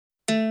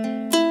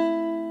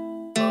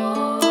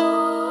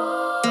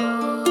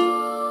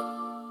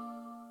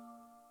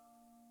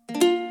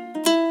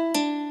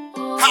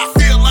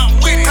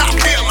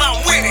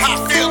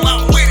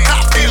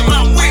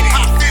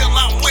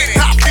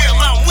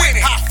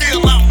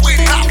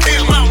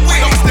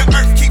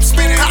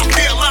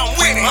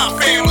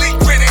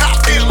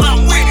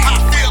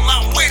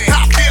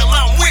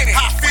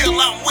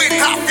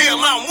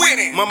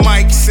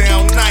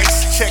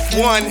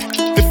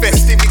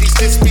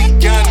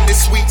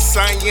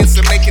science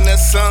of making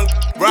us sung.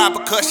 Ride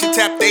percussion,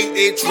 tap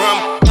they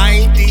drum.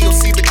 I ain't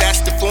DOC, but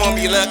that's the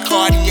formula.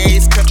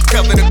 Cartier's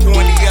cover the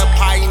cornea.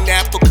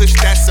 Pineapple, kush,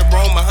 that's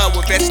aroma. Her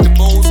with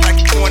vegetables like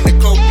a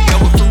cornucopia.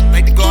 With fruit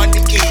like the Garden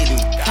of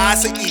Eden. The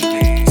eyes are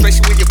even,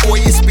 especially when your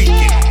boy is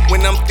speaking.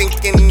 When I'm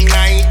thinking,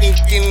 I ain't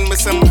inking, but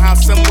somehow,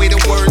 someway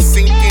the words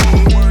sinking.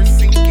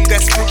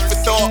 That's food for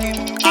thought.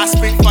 I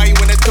spit fire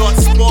when the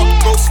thoughts spark.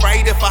 Ghost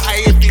writer for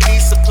hire if you need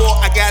support.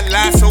 I got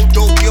lies so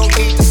dope you don't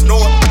need to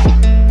snort.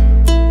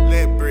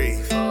 Let it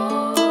breathe.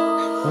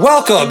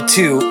 Welcome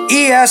to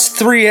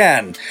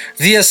ES3N,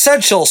 the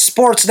Essential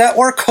Sports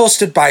Network,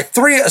 hosted by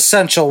three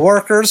essential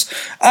workers.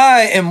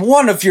 I am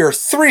one of your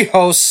three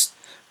hosts,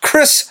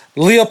 Chris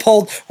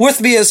Leopold.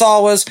 With me, as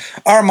always,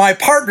 are my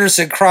partners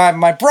in crime,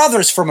 my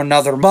brothers from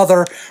another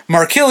mother,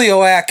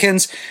 Markilio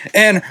Atkins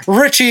and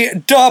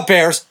Richie Da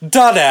Bears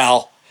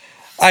Dunnell.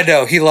 I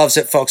know, he loves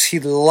it, folks. He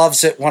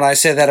loves it when I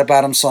say that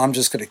about him, so I'm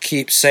just going to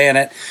keep saying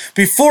it.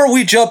 Before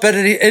we jump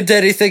into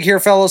anything here,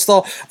 fellas,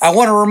 though, I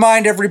want to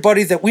remind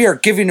everybody that we are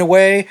giving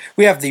away,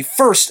 we have the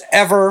first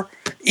ever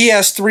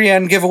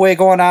ES3N giveaway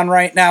going on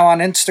right now on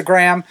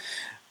Instagram.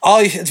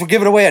 We're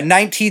giving away a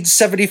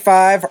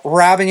 1975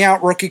 Robin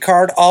Yount rookie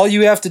card. All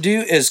you have to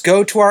do is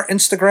go to our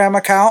Instagram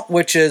account,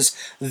 which is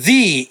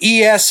the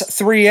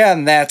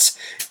ES3N. That's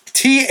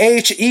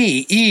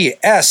THEES3,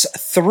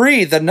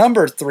 the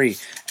number 3.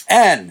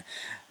 N.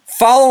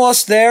 Follow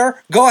us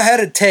there. Go ahead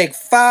and take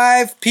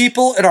 5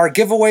 people in our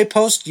giveaway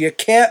post. You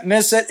can't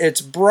miss it. It's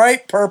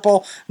bright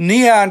purple,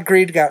 neon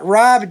green, got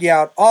Robin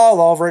Yount all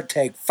over it.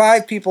 Take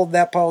 5 people in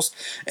that post,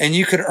 and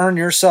you could earn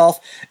yourself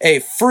a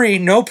free,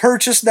 no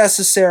purchase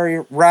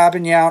necessary,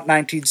 Robin Yount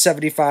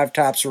 1975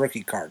 Topps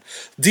rookie card.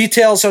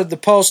 Details are in the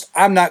post.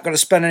 I'm not going to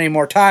spend any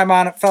more time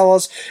on it,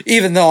 fellas,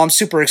 even though I'm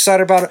super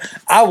excited about it.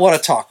 I want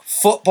to talk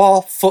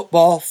football.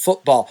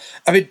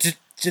 I mean,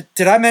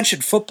 did I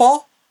mention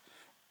football?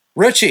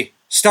 Richie,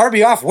 start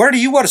me off. Where do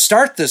you want to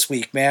start this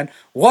week, man?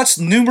 What's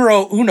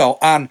numero uno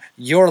on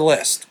your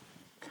list?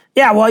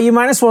 Yeah, well, you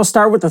might as well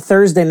start with the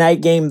Thursday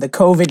night game, the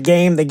COVID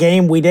game, the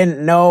game we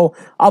didn't know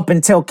up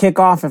until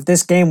kickoff if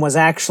this game was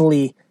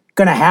actually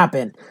going to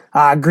happen.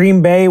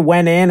 Green Bay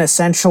went in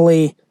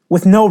essentially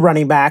with no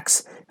running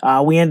backs.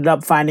 We ended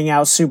up finding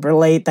out super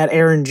late that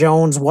Aaron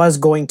Jones was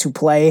going to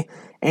play,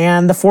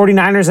 and the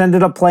 49ers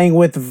ended up playing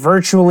with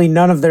virtually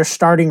none of their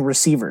starting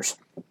receivers.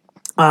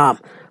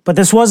 But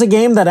this was a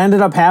game that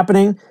ended up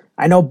happening.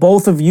 I know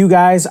both of you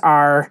guys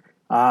are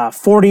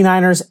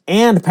 49ers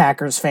and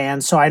Packers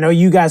fans, so I know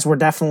you guys were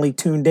definitely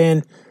tuned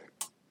in.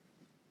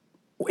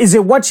 Is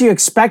it what you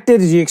expected?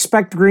 Did you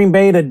expect Green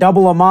Bay to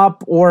double them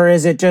up, or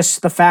is it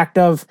just the fact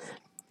of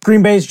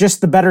Green Bay is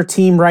just the better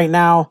team right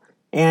now,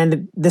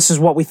 and this is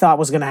what we thought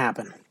was going to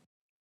happen?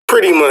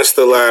 Pretty much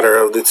the latter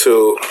of the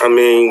two. I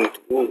mean,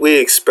 we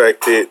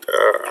expected,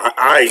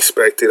 I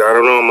expected, I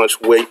don't know how much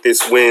weight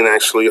this win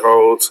actually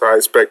holds. I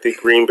expected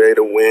Green Bay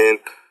to win.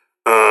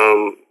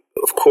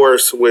 Of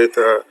course, with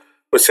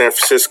San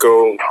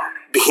Francisco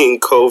being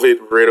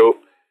COVID-riddled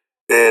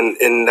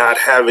and not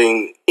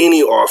having any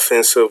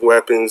offensive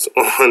weapons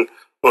on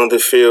the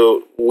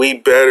field, we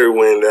better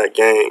win that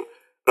game.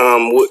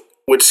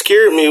 What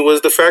scared me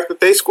was the fact that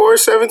they scored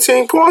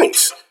 17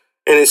 points.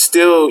 And it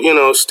still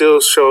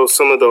shows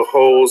some of the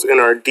holes in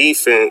our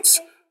defense.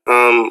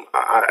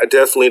 I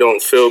definitely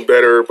don't feel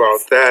better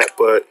about that,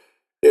 but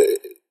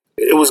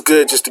it was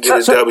good just to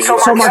get a W. So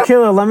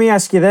Markilla, let me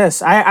ask you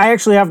this. I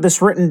actually have this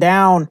written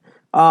down,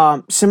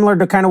 similar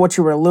to kind of what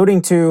you were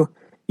alluding to.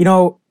 You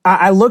know,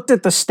 I looked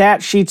at the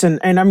stat sheets, and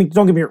I mean,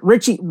 don't get me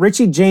wrong,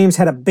 Richie James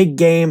had a big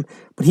game,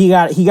 but he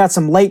got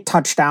some late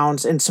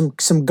touchdowns and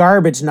some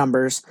garbage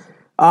numbers.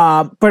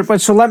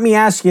 But so let me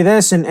ask you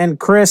this, and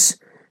Chris,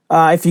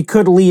 if you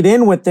could lead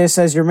in with this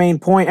as your main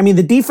point. I mean,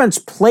 the defense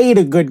played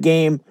a good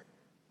game,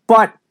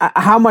 but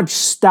how much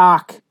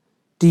stock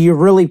do you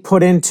really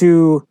put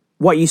into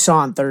what you saw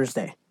on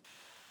Thursday?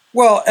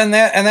 Well, and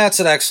that's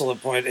an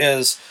excellent point,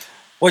 is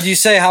when you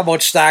say how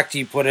much stock do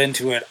you put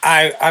into it,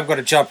 I'm going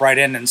to jump right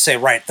in and say,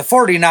 right, the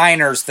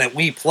 49ers that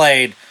we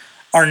played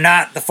are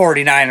not the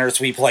 49ers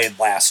we played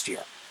last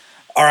year.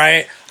 All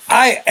right?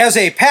 As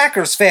a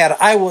Packers fan,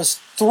 I was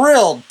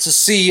thrilled to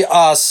see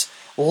us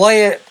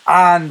lay it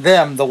on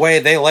them the way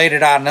they laid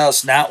it on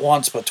us not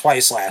once but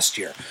twice last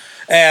year.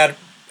 And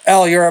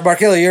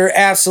Markilla, you're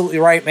absolutely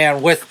right,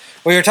 man. With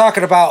when you're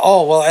talking about,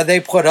 they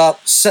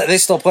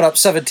still put up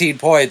 17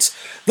 points.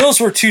 Those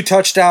were 2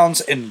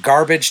 touchdowns in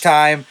garbage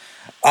time.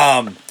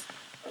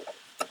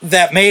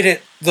 That made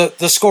it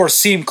the score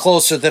seem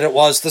closer than it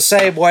was. The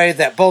same way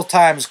that both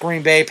times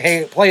Green Bay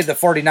played the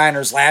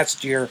 49ers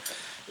last year,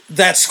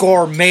 that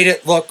score made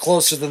it look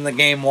closer than the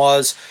game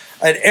was.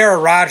 And Aaron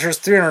Rodgers,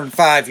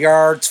 305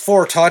 yards,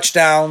 4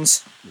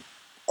 touchdowns.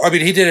 I mean,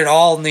 he did it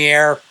all in the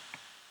air.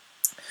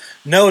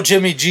 No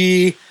Jimmy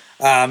G.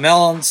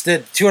 Mellons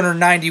did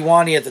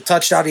 291. He had the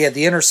touchdown. He had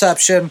the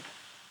interception.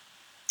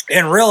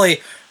 And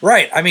really,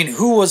 right, I mean,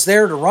 who was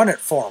there to run it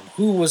for him?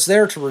 Who was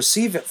there to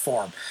receive it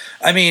for him?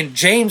 I mean,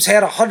 James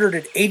had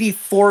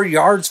 184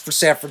 yards for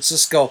San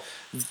Francisco.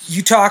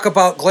 you talk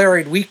about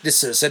glaring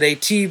weaknesses in a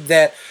team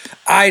that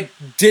I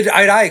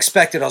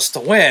expected us to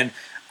win.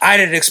 I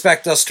didn't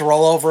expect us to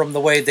roll over them the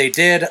way they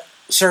did.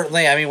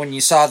 Certainly, I mean, when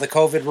you saw the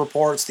COVID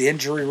reports, the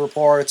injury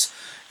reports,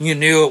 you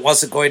knew it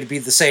wasn't going to be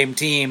the same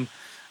team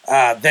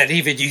that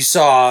even you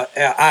saw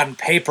on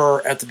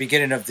paper at the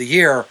beginning of the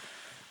year.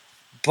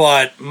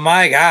 But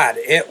my God,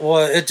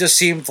 it just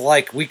seemed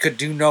like we could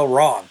do no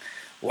wrong.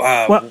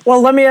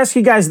 Well, let me ask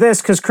you guys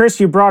this, because Chris,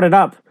 you brought it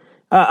up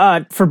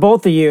for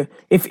both of you.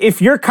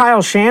 If you're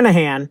Kyle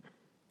Shanahan,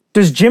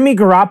 does Jimmy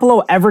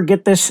Garoppolo ever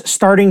get this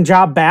starting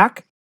job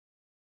back?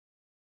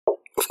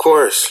 Of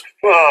course.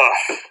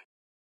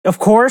 Of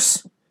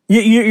course.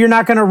 You're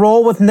not going to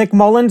roll with Nick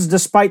Mullins,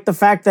 despite the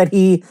fact that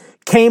he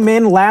came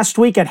in last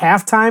week at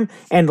halftime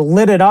and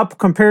lit it up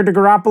compared to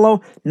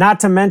Garoppolo. Not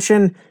to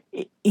mention,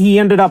 he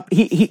ended up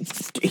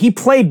he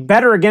played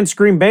better against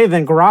Green Bay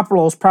than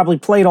Garoppolo's probably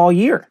played all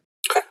year.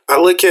 I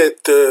look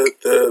at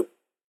the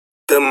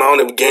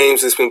amount of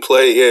games that's been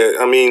played.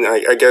 Yeah, I mean,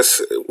 I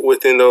guess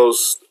within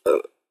those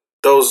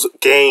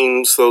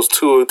games, those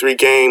 2 or 3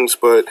 games.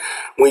 But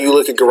when you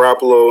look at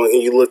Garoppolo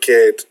and you look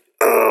at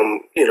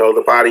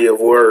the body of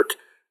work,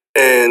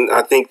 and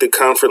I think the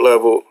comfort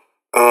level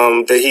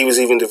that he was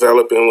even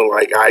developing with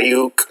like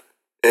Ayuk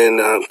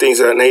and things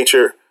of that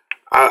nature,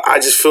 I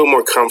just feel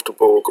more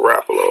comfortable with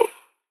Garoppolo.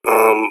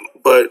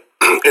 But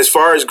as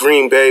far as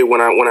Green Bay,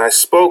 when I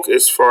spoke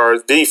as far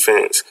as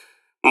defense,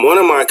 one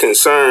of my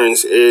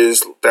concerns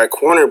is that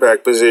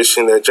cornerback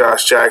position that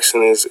Josh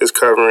Jackson is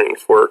covering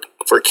for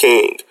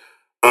King.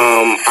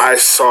 I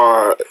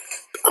saw,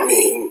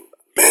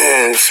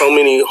 so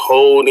many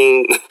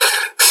holding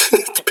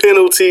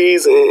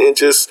penalties and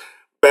just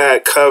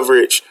bad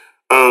coverage.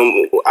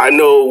 I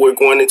know we're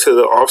going into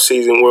the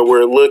offseason where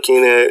we're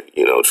looking at,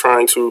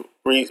 trying to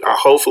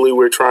hopefully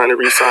we're trying to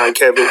re-sign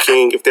Kevin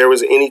King. If there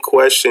was any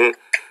question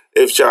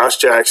if Josh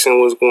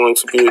Jackson was going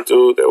to be a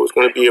dude that was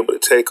going to be able to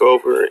take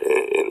over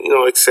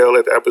and excel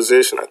at that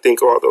position, I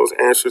think all those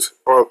answers,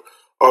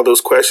 all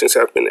those questions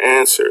have been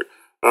answered.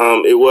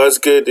 It was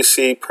good to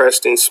see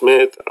Preston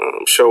Smith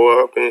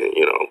show up,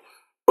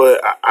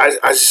 but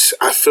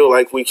I feel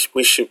like we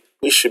should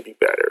be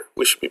better.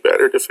 We should be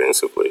better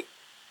defensively.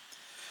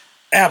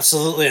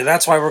 Absolutely.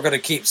 That's why we're going to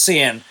keep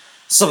seeing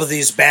some of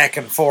these back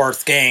and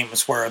forth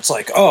games where it's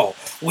like, oh,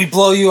 we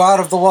blow you out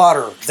of the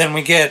water, then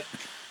we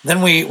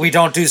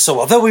don't do so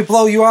well. Then we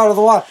blow you out of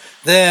the water,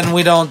 then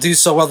we don't do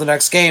so well the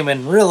next game.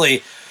 And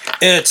really,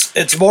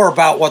 it's more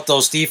about what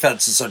those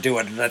defenses are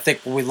doing. And I think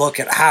when we look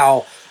at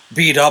how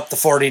beat up the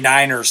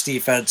 49ers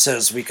defense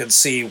is, we can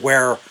see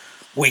where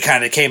we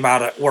kind of came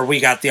out, where we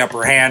got the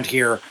upper hand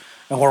here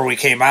and where we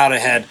came out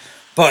ahead.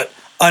 But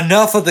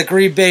enough of the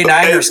Green Bay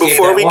Niners game.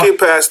 Before we get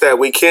past that,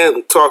 we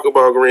can't talk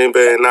about Green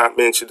Bay and not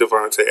mention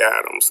Davante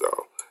Adams,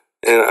 though.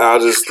 And I'll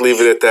just leave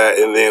it at that,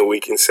 and then we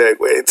can segue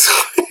to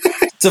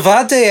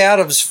Davante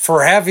Adams,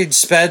 for having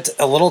spent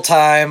a little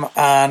time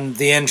on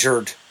the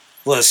injured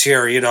list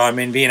here,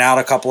 being out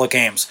a couple of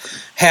games,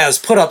 has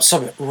put up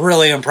some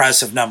really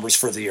impressive numbers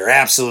for the year.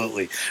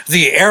 Absolutely.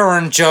 The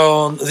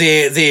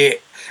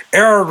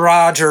Aaron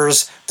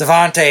Rodgers,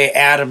 Davante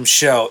Adams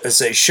show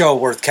is a show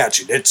worth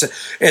catching.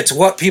 It's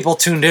what people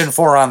tuned in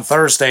for on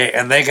Thursday,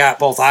 and they got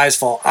both eyes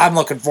full. I'm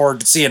looking forward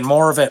to seeing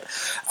more of it.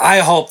 I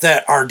hope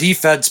that our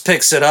defense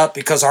picks it up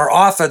because our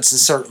offense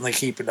is certainly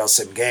keeping us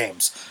in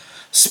games.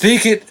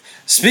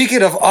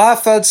 Speaking of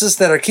offenses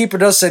that are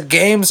keeping us in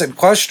games and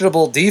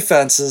questionable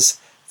defenses,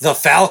 the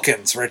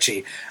Falcons,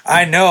 Richie.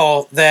 I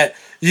know that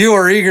you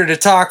are eager to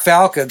talk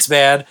Falcons,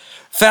 man.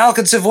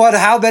 Falcons have won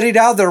how many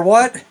now? They're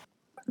what?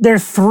 They're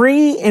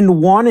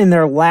 3-1 in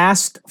their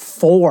last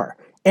 4.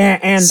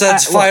 And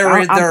since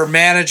firing their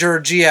manager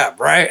GM,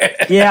 right?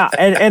 Yeah,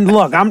 and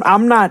look,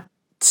 I'm not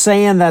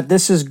saying that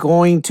this is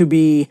going to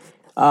be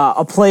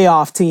a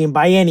playoff team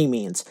by any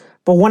means,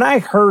 but when I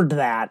heard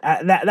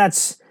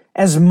that's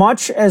as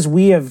much as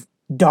we have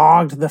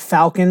dogged the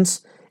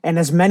Falcons and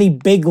as many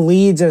big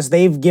leads as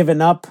they've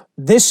given up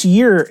this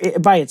year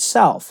by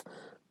itself,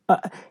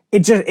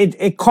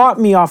 it caught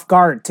me off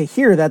guard to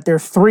hear that they're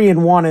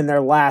 3-1 in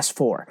their last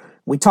 4.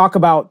 We talk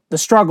about the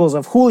struggles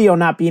of Julio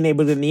not being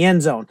able to in the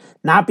end zone,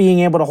 not being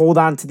able to hold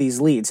on to these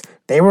leads.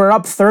 They were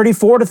up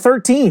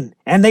 34-13,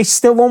 and they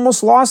still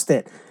almost lost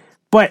it.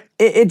 But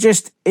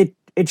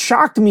it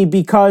shocked me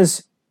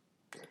because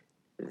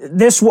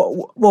this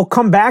we'll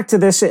come back to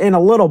this in a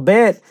little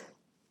bit.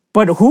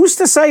 But who's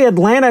to say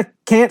Atlanta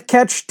can't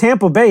catch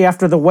Tampa Bay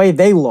after the way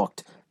they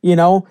looked?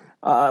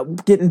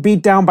 Getting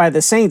beat down by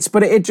the Saints.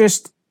 But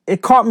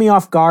it caught me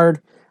off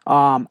guard.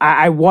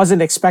 I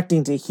wasn't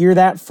expecting to hear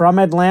that from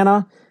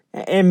Atlanta,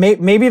 and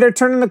maybe they're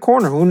turning the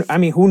corner.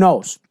 Who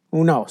knows?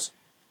 Who knows?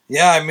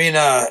 Yeah,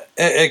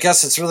 I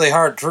guess it's really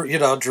hard.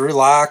 Drew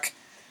Lock,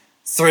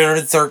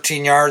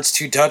 313 yards,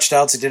 2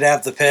 touchdowns. He did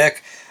have the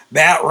pick.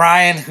 Matt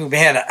Ryan, who,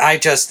 man,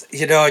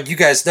 you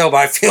guys know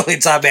my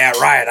feelings on Matt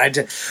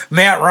Ryan.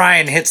 Matt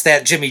Ryan hits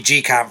that Jimmy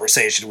G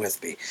conversation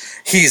with me.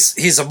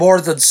 He's a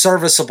more than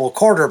serviceable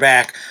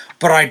quarterback,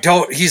 but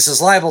he's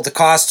as liable to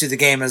cost you the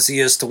game as he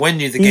is to win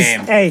you the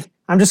game. Hey,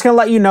 I'm just going to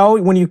let you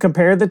know when you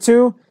compare the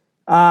two,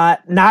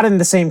 not in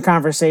the same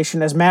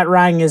conversation as Matt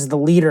Ryan is the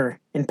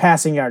leader in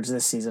passing yards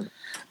this season.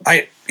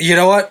 You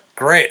know what?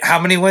 Great. How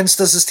many wins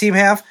does this team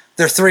have?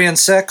 They're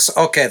 3-6.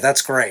 Okay,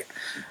 that's great.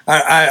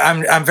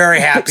 I'm very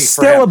happy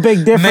for him. Still a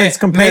big difference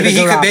compared to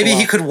Garoppolo. Maybe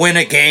he could win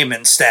a game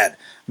instead.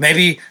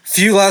 Maybe a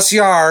few less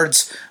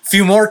yards, a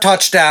few more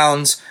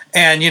touchdowns,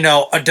 and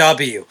a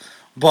W.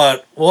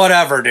 But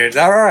whatever, dude.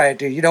 All right,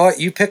 dude. You know what?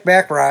 You pick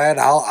Matt Ryan.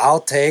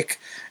 I'll take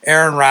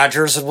Aaron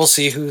Rodgers, and we'll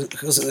see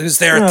who's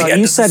there at the end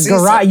of the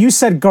season. You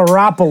said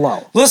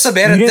Garoppolo. Listen,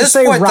 man. At this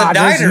point, the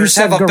Niners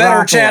have a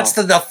better chance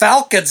than the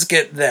Falcons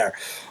getting there.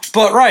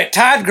 But right,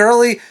 Todd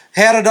Gurley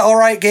had an all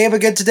right game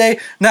again today.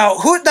 Now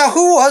who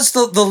was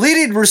the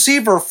leading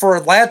receiver for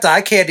Atlanta?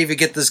 I can't even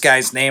get this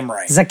guy's name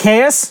right.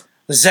 Zacchaeus,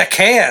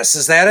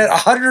 is that it?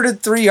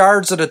 103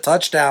 yards and a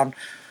touchdown.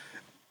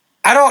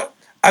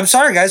 I'm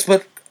sorry, guys,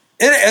 but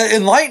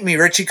enlighten me,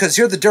 Richie, because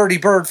you're the Dirty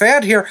Bird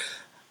fan here.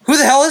 Who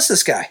the hell is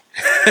this guy?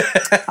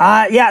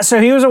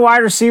 So he was a wide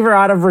receiver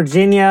out of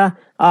Virginia,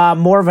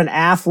 more of an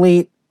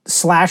athlete,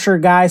 slasher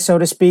guy, so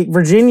to speak.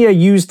 Virginia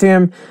used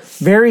him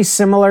very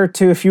similar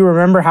to, if you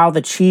remember, how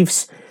the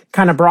Chiefs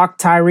kind of brought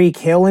Tyreek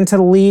Hill into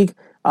the league,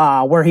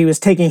 where he was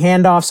taking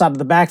handoffs out of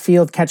the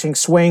backfield, catching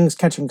swings,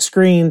 catching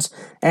screens,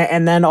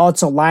 and then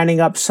also lining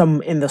up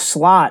some in the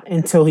slot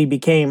until he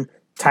became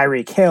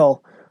Tyreek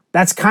Hill.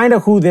 That's kind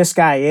of who this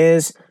guy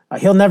is.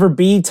 He'll never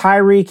be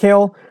Tyreek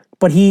Hill,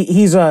 but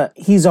he's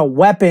a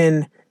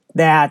weapon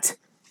that,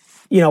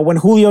 when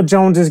Julio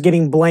Jones is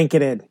getting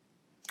blanketed,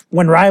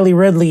 when Riley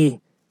Ridley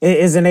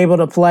isn't able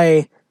to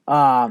play,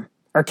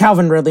 or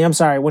Calvin Ridley, I'm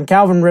sorry, when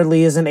Calvin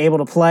Ridley isn't able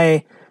to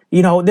play,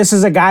 this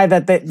is a guy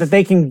that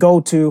they can go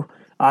to.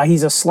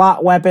 He's a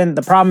slot weapon.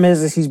 The problem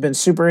is he's been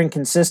super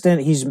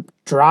inconsistent. He's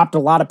dropped a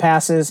lot of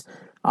passes.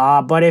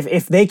 But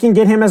if they can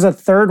get him as a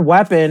third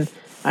weapon,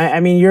 I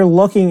mean, you're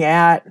looking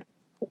at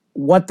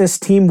what this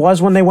team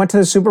was when they went to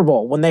the Super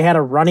Bowl, when they had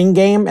a running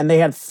game and they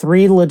had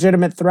 3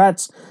 legitimate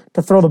threats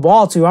to throw the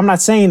ball to. I'm not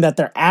saying that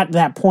they're at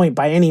that point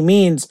by any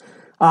means,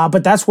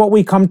 but that's what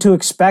we come to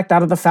expect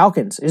out of the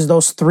Falcons, is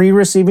those 3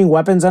 receiving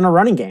weapons and a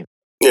running game.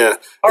 Yeah,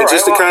 and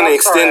just to kind of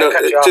expand on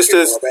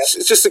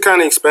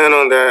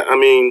that, I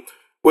mean,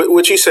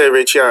 what you say,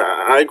 Rich,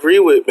 I agree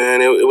with,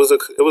 man. It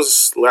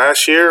was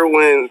last year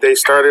when they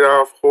started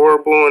off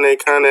horrible and they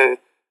kind of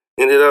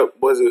ended up,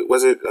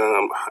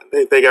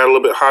 they got a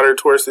little bit hotter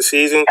towards the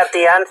season at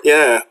the end.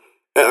 Yeah,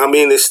 I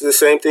mean, the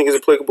same thing is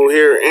applicable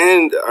here,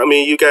 and I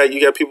mean, you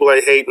got people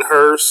like Hayden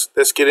Hurst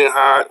that's getting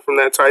hot from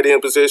that tight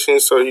end position,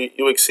 so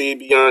you exceed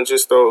beyond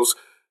just those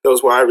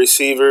wide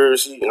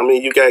receivers. I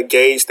mean, you got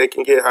Gage that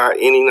can get hot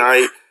any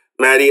night.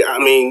 Matty, I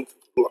mean,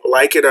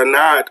 like it or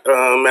not,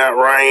 Matt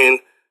Ryan,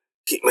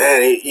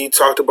 you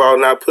talked about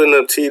not putting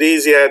up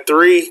TDs. He had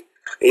 3.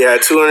 He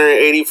had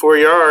 284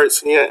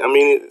 yards. Yeah, I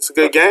mean, it's a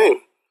good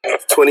game.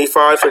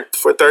 25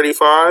 for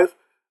 35.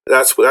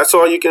 That's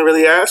all you can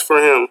really ask for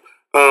him.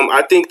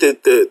 I think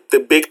that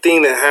the big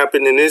thing that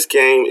happened in this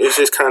game is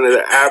just kind of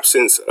the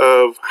absence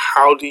of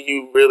how do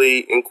you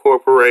really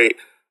incorporate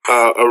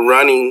a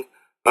running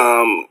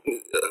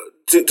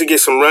to get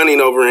some running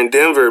over in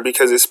Denver,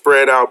 because it's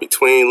spread out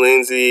between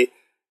Lindsey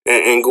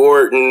and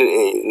Gordon,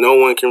 and no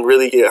one can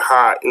really get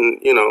hot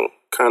and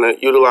kind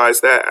of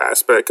utilize that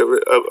aspect of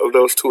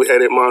those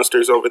 2-headed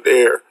monsters over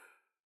there.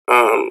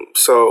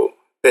 So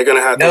they're going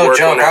to have to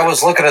work on that. I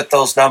was looking at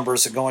those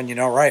numbers and going,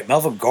 right,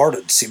 Melvin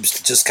Gordon seems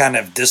to just kind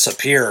of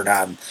disappeared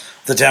on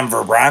the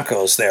Denver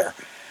Broncos there.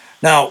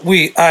 Now,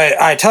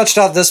 I touched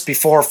on this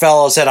before,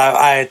 fellas,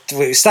 and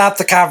we stopped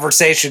the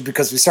conversation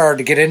because we started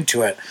to get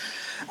into it.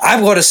 I'm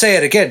going to say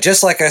it again,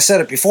 just like I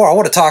said it before. I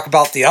want to talk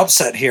about the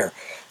upset here.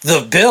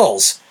 The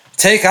Bills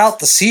take out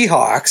the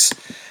Seahawks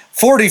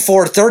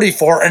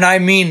 44-34, and I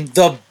mean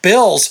the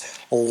Bills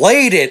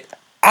laid it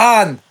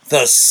on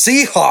the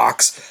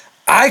Seahawks.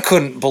 I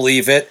couldn't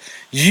believe it.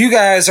 You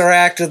guys are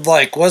acting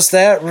like, was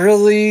that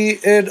really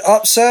an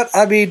upset?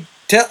 I mean,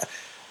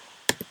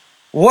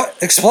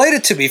 explain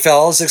it to me,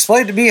 fellas.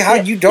 Explain to me how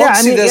you don't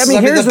see this. I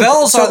mean,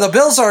 the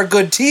Bills are a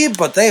good team,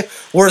 but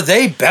were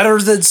they better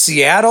than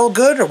Seattle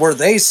good, or were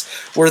they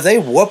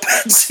whooping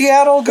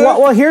Seattle good?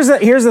 Well, here's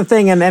the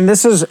thing, and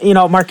this is,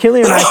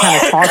 Markillian and I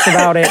kind of talked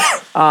about it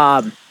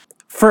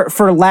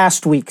for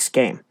last week's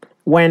game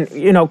when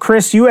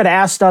Chris, you had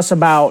asked us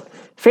about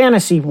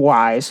fantasy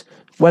wise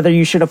whether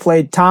you should have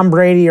played Tom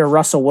Brady or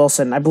Russell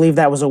Wilson. I believe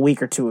that was a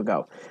week or 2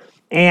 ago,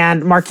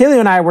 and Markillian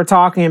and I were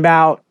talking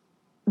about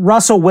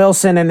Russell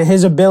Wilson and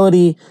his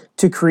ability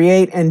to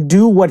create and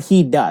do what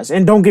he does.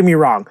 And don't get me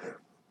wrong,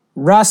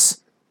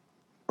 Russ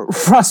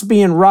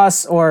being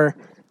Russ, or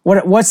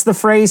what's the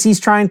phrase he's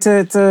trying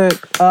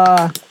to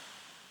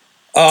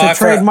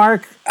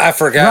trademark? I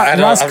forgot.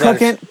 Russ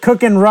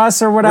cooking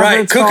Russ or whatever.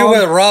 Right, it's cooking called.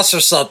 with Russ or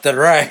something.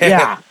 Right.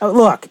 Yeah.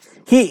 Look,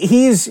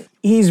 he's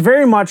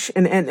very much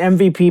an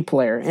MVP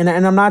player, and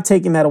I'm not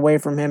taking that away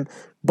from him.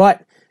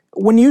 But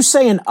when you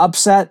say an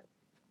upset,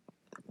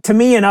 to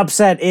me, an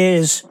upset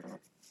is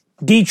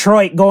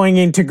Detroit going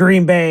into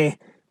Green Bay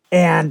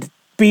and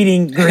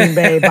beating Green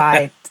Bay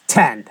by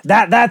 10.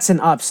 That's an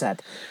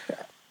upset.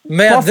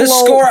 Man, this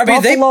score, I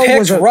mean, Buffalo they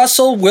picked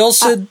Russell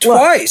Wilson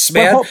twice,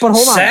 man. But hold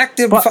on. Sacked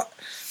him.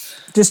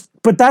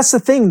 But that's the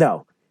thing,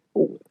 though.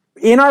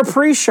 In our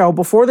pre-show,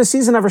 before the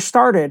season ever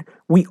started,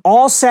 we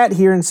all sat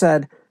here and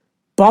said,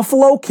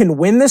 Buffalo can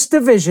win this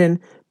division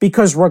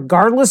because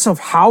regardless of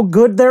how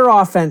good their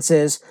offense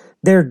is,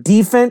 their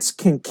defense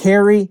can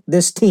carry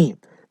this team.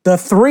 The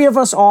three of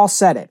us all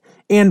said it.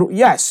 And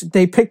yes,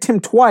 they picked him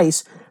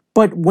twice,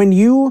 but when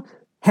you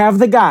have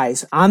the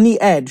guys on the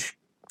edge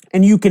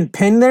and you can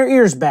pin their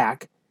ears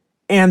back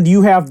and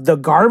you have the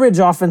garbage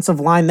offensive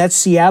line that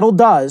Seattle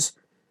does,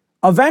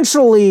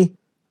 eventually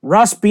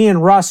Russ being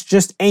Russ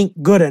just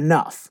ain't good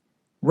enough,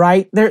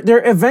 right?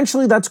 They're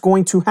eventually that's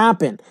going to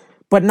happen.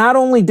 But not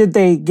only did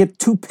they get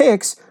 2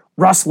 picks,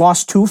 Russ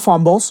lost 2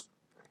 fumbles,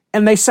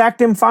 and they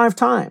sacked him 5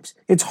 times.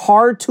 It's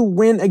hard to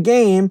win a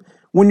game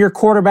when your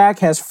quarterback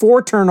has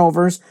 4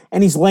 turnovers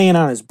and he's laying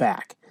on his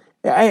back.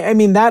 I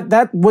mean,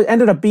 that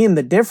ended up being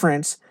the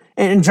difference.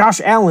 And Josh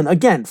Allen,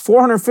 again,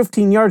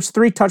 415 yards,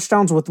 3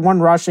 touchdowns with 1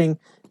 rushing.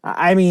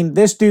 I mean,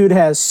 this dude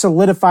has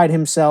solidified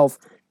himself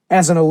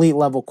as an elite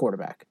level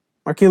quarterback.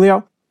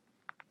 Marquilio?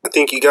 I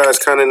think you guys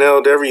kind of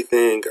nailed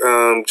everything.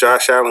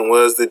 Josh Allen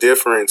was the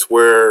difference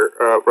where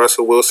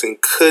Russell Wilson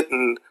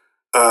couldn't,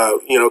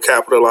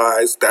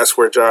 capitalize. That's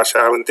where Josh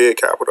Allen did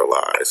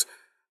capitalize.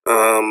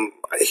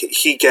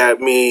 He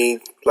got me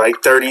like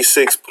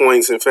 36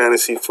 points in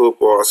fantasy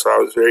football, so I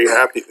was very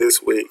happy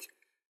this week.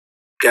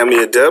 Got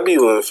me a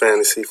W in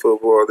fantasy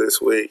football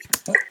this week.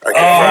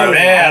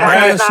 Man,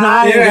 right.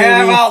 You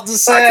have out to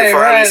say, I can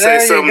finally say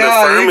something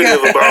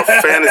affirmative about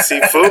fantasy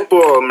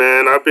football,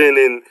 man. I've been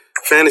in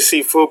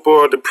fantasy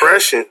football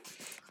depression.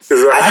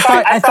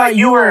 I thought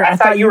you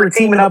were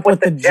teaming up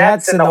with the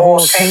Jets and the whole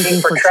tanking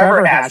for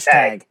Trevor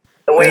hashtag.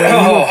 The way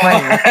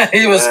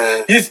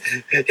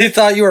he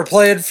thought you were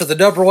playing for the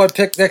number 1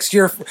 pick next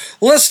year.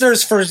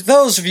 Listeners, for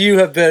those of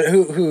you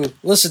who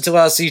listen to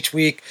us each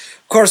week,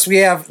 of course we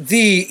have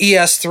the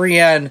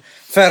ES3N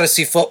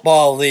Fantasy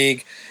Football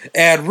League,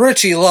 and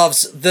Richie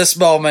loves this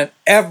moment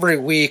every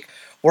week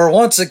where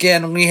once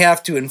again we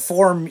have to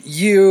inform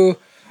you,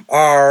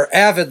 our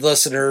avid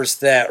listeners,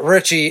 that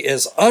Richie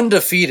is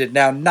undefeated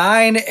now,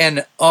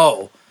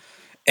 9-0,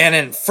 and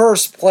in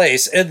first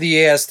place in the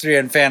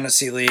ES3N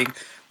Fantasy League.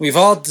 We've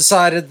all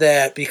decided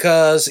that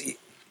because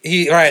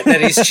that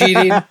he's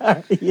cheating.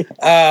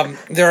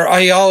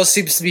 He always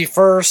seems to be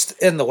first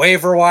in the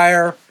waiver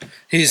wire.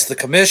 He's the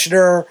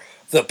commissioner.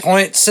 The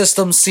point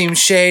system seems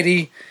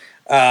shady.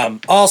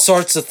 All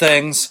sorts of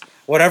things.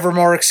 Whatever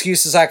more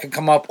excuses I can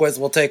come up with,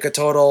 we'll take a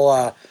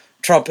total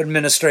Trump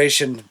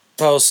administration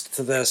post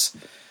to this.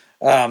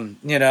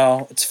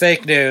 It's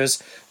fake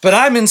news. But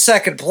I'm in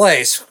second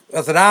place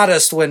with an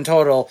honest win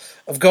total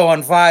of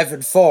going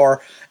 5-4.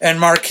 And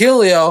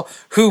Marquilio,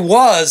 who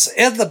was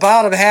in the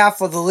bottom half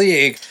of the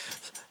league,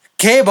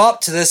 came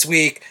up to this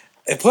week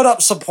and put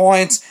up some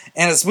points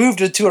and has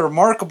moved into a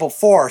remarkable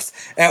 4th.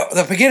 At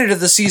the beginning of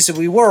the season,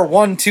 we were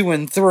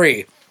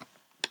 1-2-3.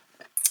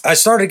 I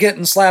started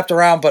getting slapped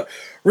around, but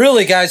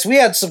really, guys, we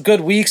had some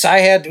good weeks.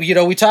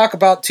 We talk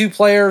about 2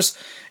 players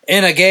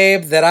in a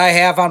game that I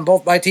have on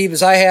both my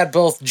teams. I had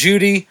both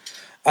Judy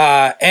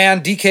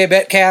and DK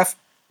Metcalf.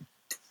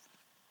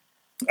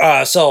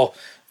 So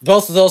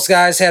both of those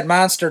guys had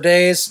monster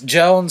days.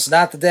 Jones,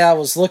 not the day I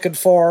was looking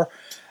for.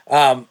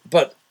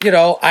 But,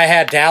 I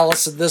had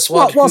Dallas in this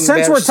one. Well,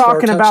 since we're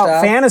talking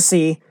about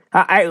fantasy,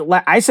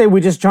 I say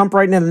we just jump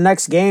right into the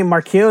next game.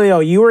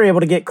 Marquilio, you were able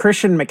to get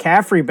Christian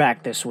McCaffrey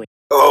back this week.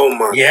 Oh,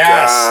 my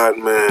God,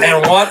 man.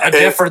 And what a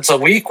difference a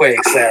week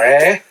makes there,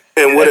 eh?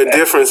 And what a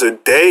difference a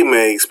day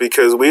makes,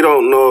 because we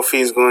don't know if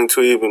he's going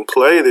to even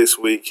play this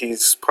week.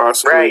 He's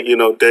possibly,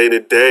 day to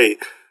day.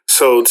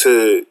 So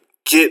to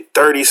get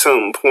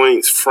 30-something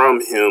points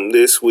from him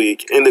this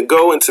week and to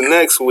go into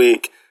next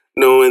week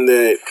knowing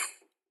that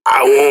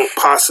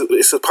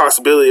it's a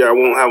possibility I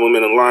won't have him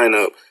in a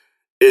lineup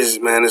is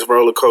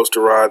roller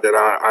coaster ride that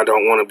I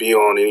don't want to be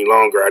on any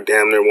longer. I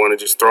damn near want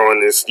to just throw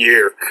in this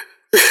year.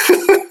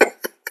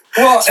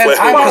 Well,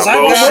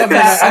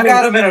 I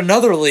got him in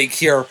another league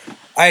here.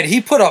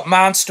 He put up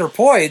monster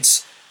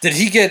points. Did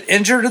he get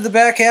injured in the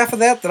back half of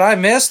that I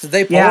missed? Did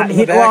they pull him in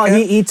the back half?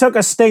 He took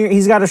a stinger.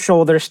 He's got a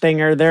shoulder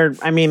stinger. They're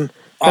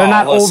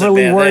not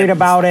overly worried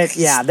about it.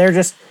 Yeah, they're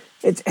just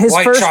it's his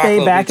first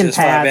day back in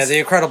pads. The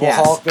Incredible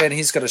Hulk, man,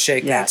 he's going to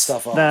shake that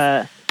stuff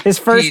off. His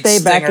first day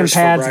back in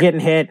pads, getting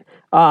hit.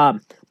 But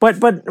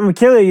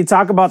Marquilio, you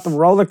talk about the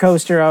roller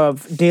coaster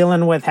of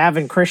dealing with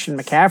having Christian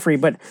McCaffrey,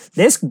 but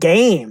this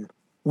game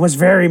was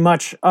very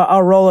much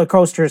a roller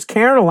coaster. As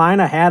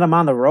Carolina had him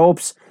on the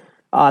ropes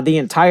the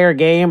entire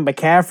game.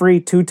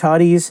 McCaffrey, 2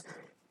 tutties.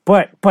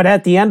 But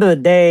at the end of the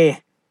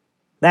day,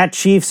 that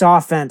Chiefs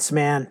offense,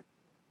 man,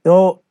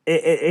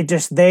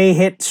 they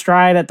hit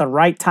stride at the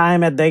right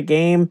time at that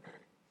game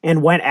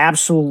and went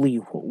absolutely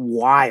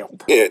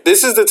wild. Yeah,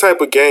 this is the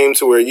type of game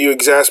to where you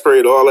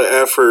exasperate all the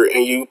effort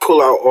and you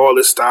pull out all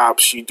the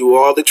stops, you do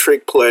all the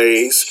trick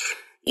plays.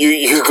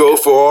 You go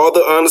for all the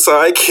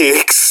onside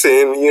kicks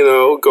and,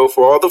 go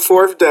for all the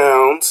 4th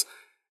downs.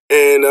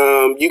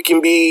 And you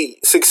can be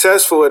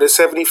successful at a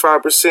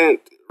 75%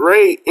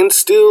 rate and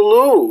still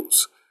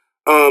lose.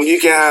 You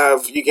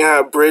can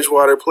have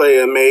Bridgewater play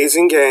an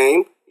amazing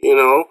game,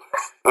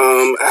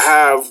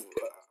 have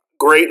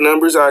great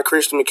numbers out of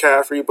Christian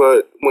McCaffrey,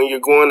 but when you're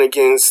going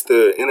against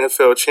the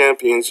NFL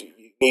champions, you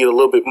need a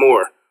little bit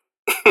more,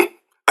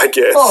 I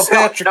guess. Oh,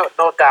 Patrick.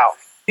 No doubt.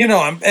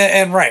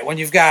 And right, when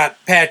you've got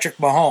Patrick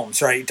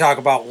Mahomes, right, you talk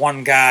about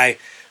one guy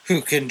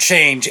who can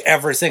change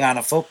everything on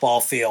a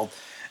football field.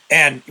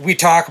 And we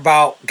talk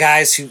about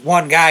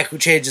one guy who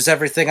changes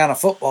everything on a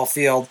football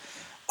field,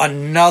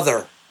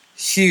 another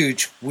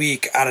huge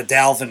week out of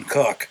Dalvin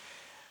Cook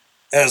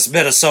as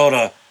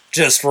Minnesota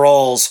just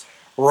rolls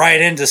right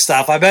into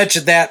stuff. I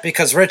mentioned that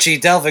because Richie,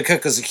 Dalvin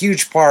Cook is a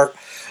huge part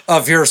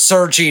of your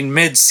surging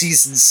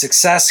mid-season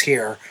success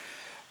here.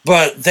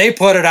 But they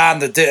put it on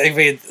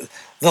the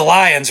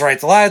Lions, right?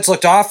 The Lions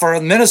looked awful,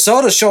 and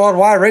Minnesota showing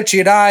why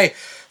Richie and I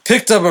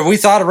picked them, and we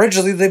thought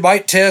originally they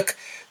might take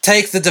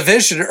the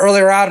division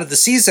earlier out of the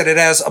season. And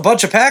as a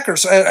bunch of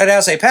Packers, and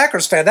as a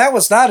Packers fan, that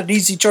was not an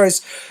easy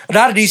choice,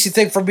 not an easy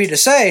thing for me to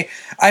say.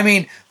 I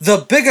mean,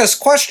 the biggest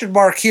question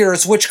mark here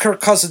is which Kirk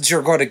Cousins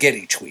you're going to get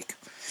each week.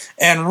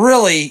 And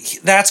really,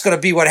 that's going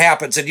to be what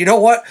happens. And you know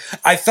what?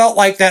 I felt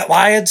like that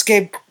Lions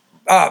game,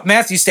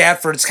 Matthew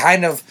Stafford's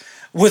kind of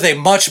with a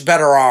much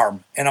better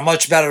arm and a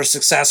much better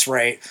success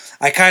rate.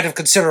 I kind of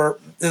consider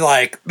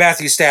like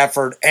Matthew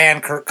Stafford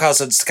and Kirk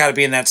Cousins to kind of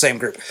be in that same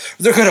group.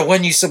 They're going to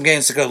win you some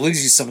games, they're going to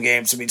lose you some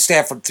games. I mean,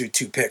 Stafford threw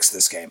 2 picks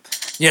this game,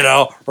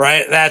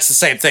 right? That's the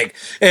same thing.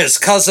 It's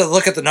Cousins,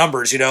 look at the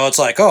numbers, it's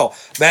like, oh,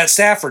 Matt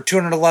Stafford,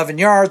 211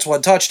 yards,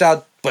 1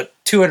 touchdown, but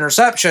 2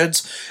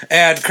 interceptions,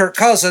 and Kirk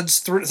Cousins,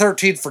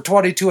 13 for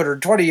 20,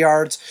 220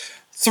 yards,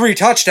 3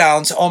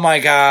 touchdowns. Oh my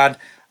God,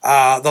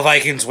 the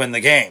Vikings win the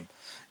game.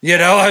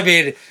 I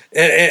mean,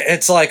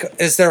 it's like,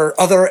 is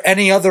there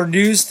any other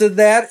news than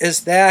that?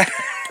 Is that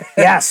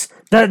yes,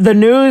 the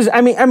news?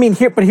 I mean,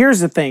 here's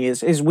the thing: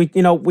 is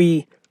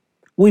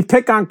we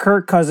pick on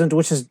Kirk Cousins,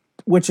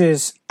 which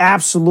is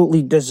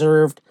absolutely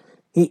deserved.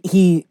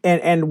 He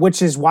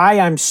which is why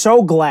I'm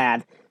so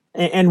glad,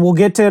 and we'll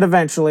get to it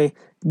eventually.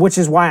 Which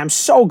is why I'm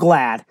so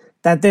glad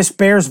that this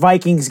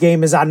Bears-Vikings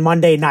game is on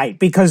Monday night,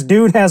 because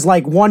dude has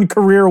like 1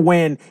 career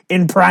win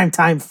in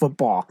primetime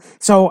football.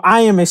 So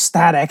I am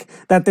ecstatic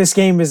that this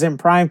game is in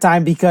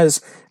primetime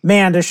because,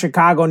 man, does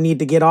Chicago need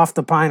to get off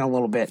the pine a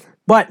little bit.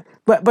 But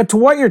to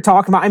what you're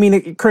talking about, I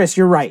mean, Chris,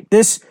 you're right.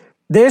 This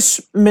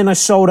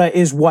Minnesota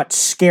is what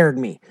scared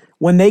me.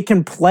 When they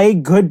can play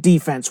good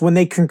defense, when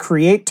they can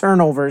create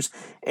turnovers.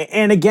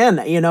 And again,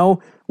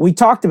 we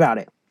talked about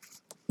it.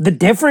 The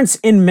difference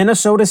in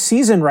Minnesota's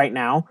season right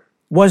now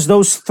was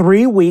those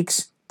 3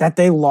 weeks that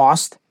they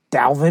lost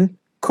Dalvin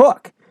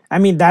Cook. I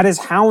mean, that is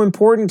how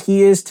important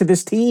he is to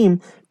this team,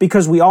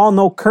 because we all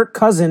know Kirk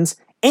Cousins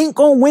ain't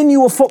going to win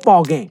you a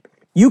football game.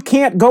 You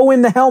can't go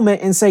in the helmet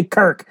and say,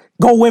 Kirk,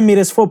 go win me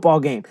this football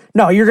game.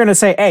 No, you're going to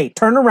say, hey,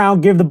 turn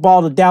around, give the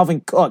ball to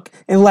Dalvin Cook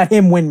and let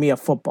him win me a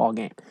football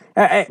game.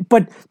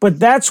 But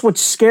that's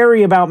what's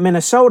scary about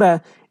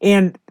Minnesota.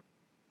 And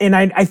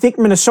I think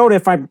Minnesota,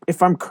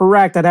 if I'm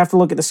correct, I'd have to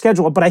look at the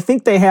schedule, but I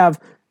think they have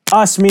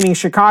us, meaning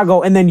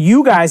Chicago, and then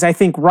you guys, I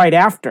think, right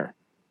after,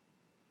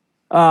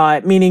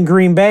 meaning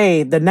Green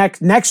Bay, the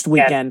next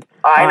weekend.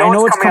 I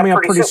know it's coming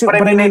up pretty soon,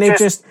 but I mean,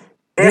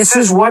 this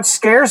is what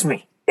scares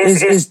me,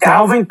 is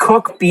Dalvin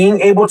Cook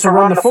being able to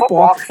run the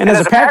football, and as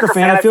a Packer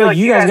fan, I feel like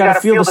you guys got to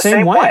feel the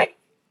same way.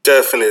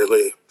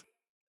 Definitely.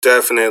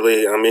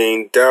 I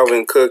mean,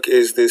 Dalvin Cook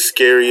is the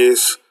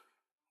scariest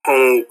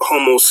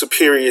Homo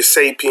superior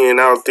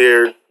sapien out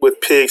there with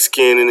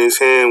pigskin in his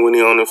hand when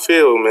he's on the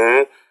field,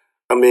 man.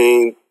 I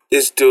mean,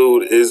 this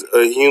dude is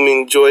a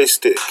human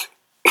joystick.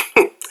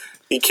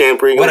 He can't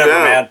bring him down.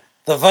 Whatever, man.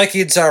 The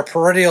Vikings are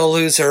perennial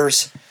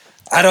losers.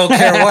 I don't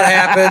care what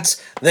happens.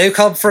 They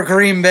come for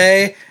Green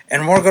Bay,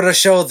 and we're going to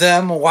show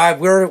them why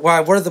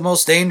we're the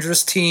most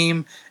dangerous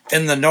team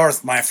in the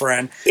North, my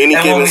friend. Any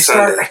given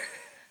Sunday.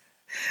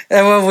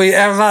 And when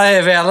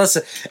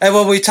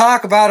we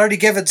talk about any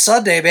given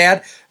Sunday,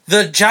 man,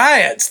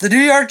 the New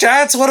York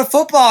Giants won a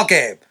football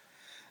game.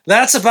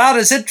 That's about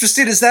as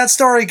interesting as that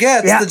story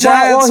gets. Yeah, the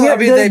Giants,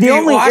 they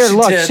beat Washington.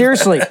 Look,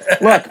 seriously.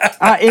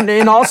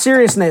 In all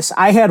seriousness,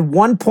 I had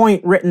 1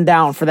 point written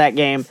down for that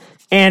game,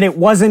 and it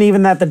wasn't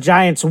even that the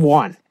Giants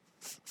won.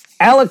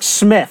 Alex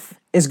Smith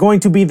is going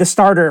to be the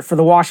starter for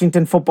the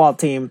Washington football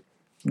team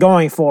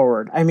going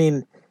forward. I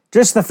mean,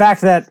 just the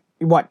fact that,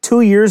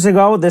 2 years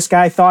ago, this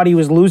guy thought he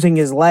was losing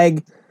his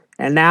leg,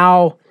 and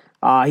now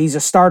he's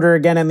a starter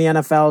again in the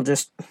NFL.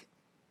 Just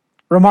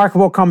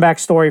remarkable comeback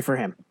story for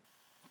him.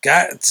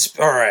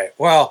 All right.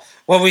 Well,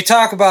 when we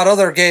talk about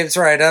other games,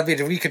 right? I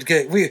mean, we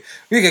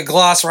could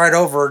gloss right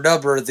over a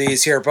number of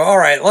these here, but all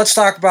right, let's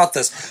talk about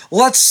this.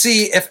 Let's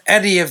see if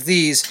any of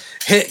these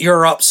hit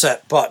your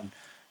upset button.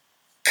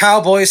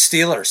 Cowboys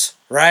Steelers,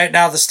 right?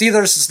 Now the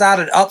Steelers is not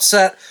an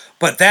upset,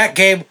 but that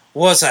game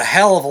was a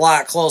hell of a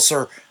lot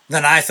closer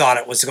than I thought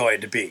it was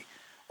going to be,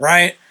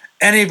 right?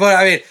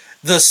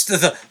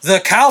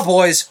 the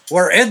Cowboys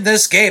were in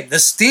this game. The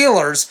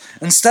Steelers,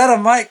 instead of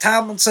Mike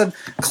Tomlinson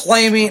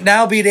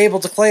being able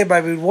to claim,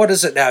 I mean, what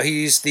is it now?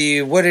 He's the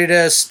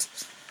winningest.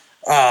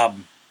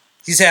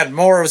 He's had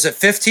more. Was it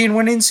 15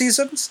 winning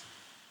seasons?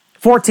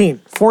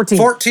 14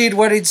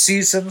 winning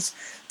seasons.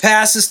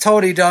 Passes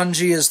Tony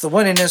Dungy as the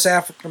winningest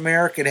African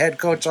American head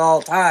coach of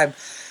all time.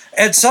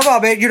 And somehow,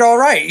 man,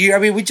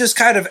 right. We just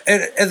kind of,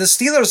 and the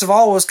Steelers have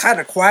always kind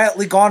of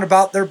quietly gone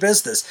about their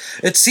business.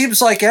 It seems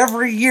like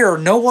every year,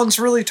 no one's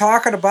really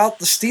talking about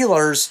the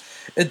Steelers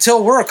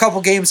until we're a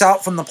couple games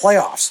out from the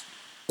playoffs.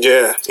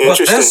 Yeah,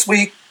 interesting. But this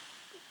week,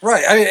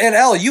 right, and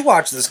Elle, you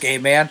watch this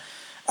game, man.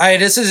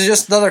 This is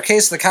just another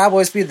case of the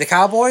Cowboys being the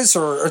Cowboys,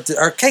 or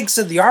are kinks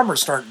in the armor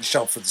starting to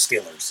show for the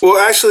Steelers? Well,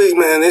 actually,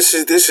 man, this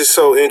is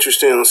so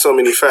interesting on so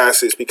many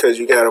facets because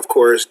you got, of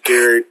course,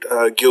 Garrett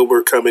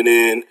Gilbert coming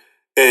in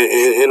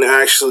and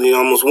actually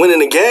almost winning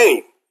the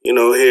game.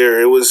 Here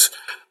it was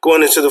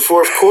going into the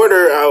fourth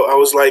quarter. I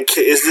was like,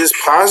 is this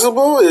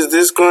possible? Is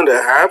this going to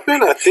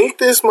happen? I think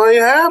this might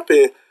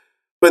happen.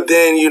 But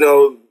then,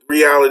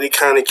 reality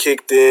kind of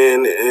kicked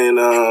in, and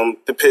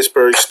the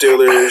Pittsburgh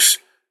Steelers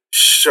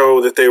show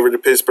that they were the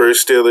Pittsburgh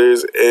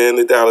Steelers, and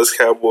the Dallas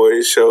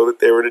Cowboys show that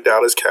they were the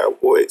Dallas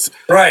Cowboys.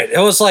 Right. It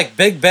was like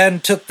Big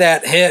Ben took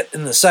that hit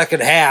in the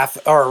second half,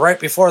 or right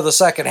before the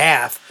second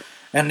half,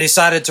 and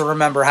decided to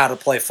remember how to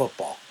play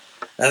football.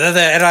 And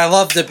I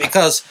loved it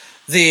because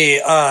the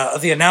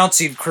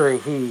announcing crew,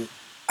 who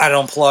I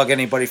don't plug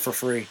anybody for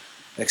free,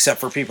 except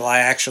for people I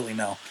actually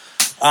know,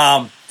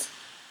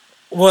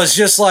 was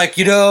just like,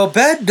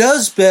 Ben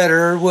does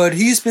better when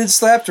he's been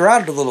slapped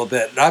around a little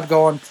bit. And I'm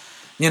going,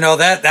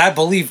 that I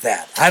believe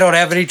that. I don't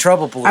have any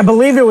trouble believing. I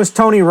believe it was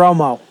Tony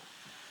Romo.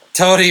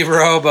 Tony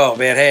Romo,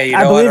 man. Hey,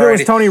 I believe it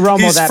was Tony Romo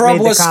He's that from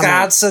made the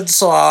Wisconsin, comment.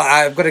 so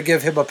I'm going to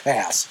give him a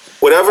pass.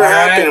 Whatever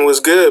happened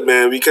was good,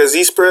 man, because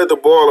he spread the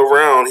ball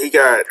around. He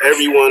got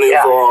everyone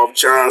involved: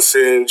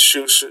 Johnson,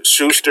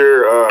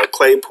 Schuster,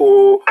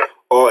 Claypool.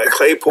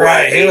 Claypool,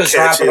 right? He was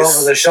dropping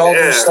over the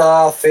shoulder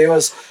stuff.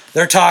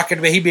 They're talking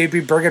to me. He may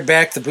be bringing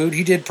back the boot.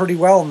 He did pretty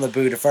well in the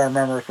boot, if I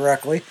remember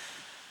correctly.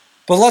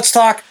 But let's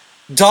talk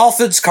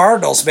Dolphins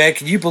Cardinals, man.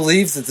 Can you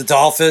believe that the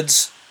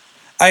Dolphins?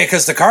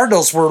 Because the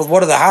Cardinals were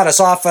one of the hottest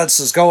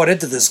offenses going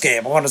into this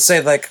game. I want to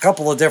say like a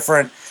couple of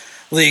different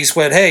leagues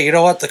went, hey, you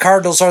know what? The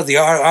Cardinals are the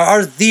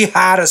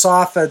hottest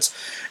offense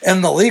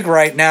in the league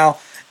right now.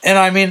 And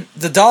I mean,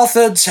 the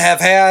Dolphins have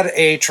had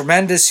a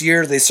tremendous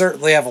year. They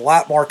certainly have a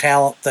lot more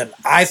talent than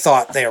I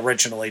thought they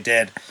originally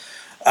did.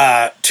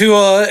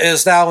 Tua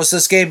is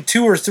this game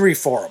 2 or 3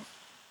 for him?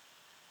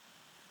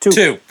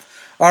 2.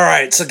 All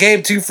right, so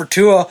game 2 for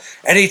Tua,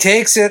 and he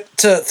takes it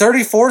to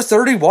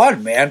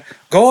 34-31, man.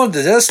 Going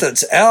the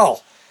distance.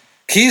 L.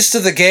 Keys to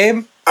the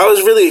game. I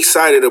was really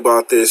excited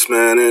about this,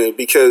 man,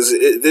 because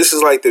this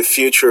is like the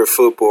future of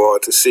football,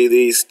 to see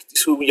these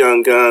 2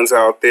 young guns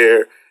out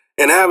there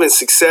and having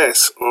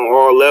success on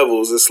all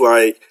levels. It's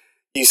like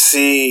you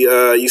see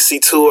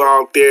Tua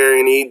out there,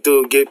 and he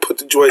put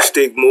the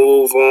joystick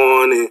move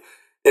on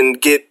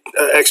and get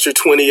an extra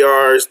 20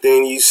 yards.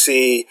 Then you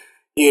see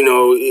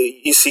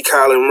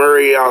Kyler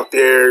Murray out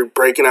there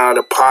breaking out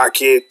of the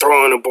pocket,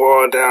 throwing the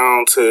ball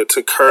down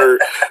to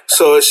Kurt.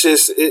 So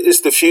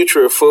it's the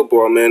future of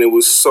football, man. It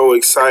was so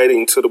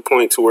exciting to the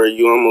point to where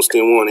you almost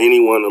didn't want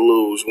anyone to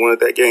lose. You wanted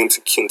that game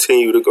to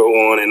continue to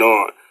go on and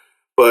on.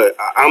 But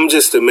I'm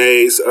just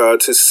amazed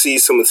to see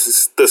some of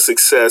the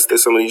success that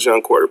some of these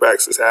young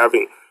quarterbacks is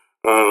having.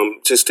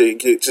 Just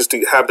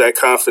to have that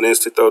confidence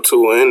to throw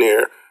Tua in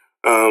there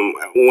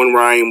when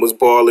Ryan was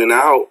balling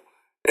out.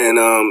 And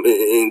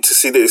to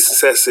see the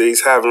success that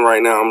he's having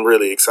right now, I'm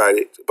really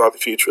excited about the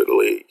future of the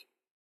league.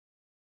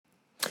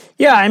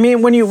 Yeah, I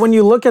mean, when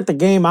you look at the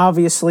game,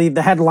 obviously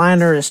the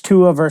headliner is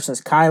Tua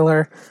versus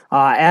Kyler.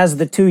 As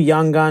the 2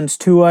 young guns,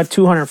 Tua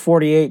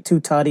 248,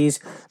 2 tutties,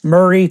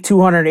 Murray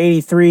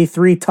 283,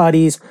 3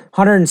 tutties,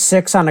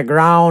 106 on the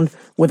ground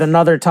with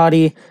another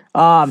tutty.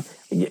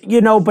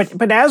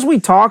 But as we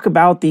talk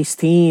about these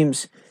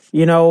teams,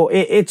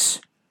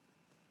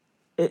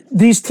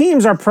 these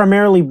teams are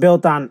primarily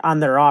built on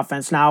their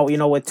offense. Now,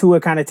 with Tua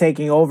kind of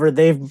taking over,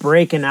 they've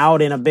breaking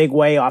out in a big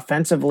way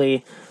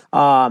offensively.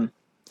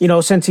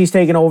 Since he's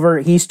taken over,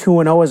 he's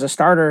 2-0 as a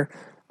starter.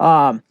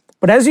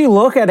 But as you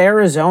look at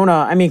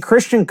Arizona, I mean,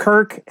 Christian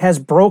Kirk has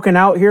broken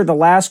out here the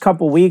last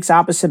couple weeks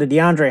opposite of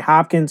DeAndre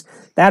Hopkins.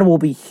 That will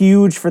be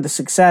huge for the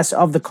success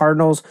of the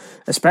Cardinals,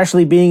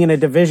 especially being in a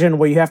division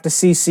where you have to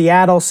see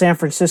Seattle, San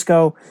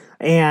Francisco,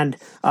 and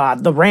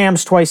the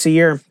Rams twice a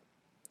year.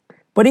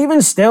 But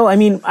even still, I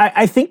mean,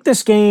 I think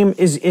this game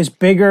is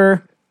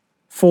bigger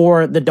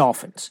for the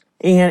Dolphins.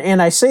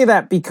 And I say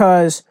that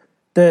because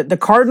the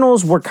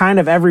Cardinals were kind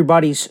of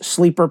everybody's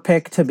sleeper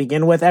pick to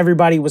begin with.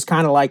 Everybody was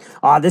kind of like,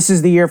 this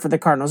is the year for the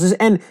Cardinals.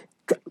 And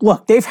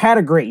look, they've had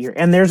a great year,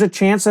 and there's a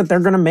chance that they're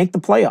going to make the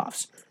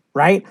playoffs,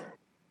 right?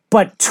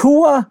 But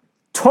Tua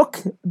took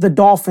the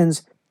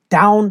Dolphins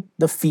down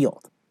the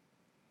field.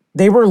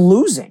 They were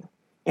losing,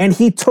 and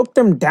he took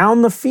them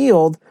down the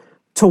field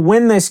to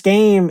win this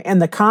game,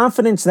 and the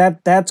confidence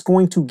that that's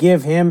going to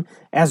give him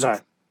as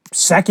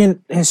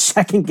his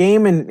second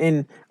game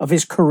in of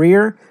his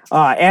career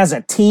as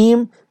a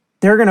team,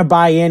 they're going to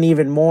buy in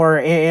even more.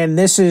 And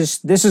this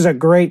is a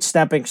great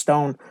stepping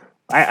stone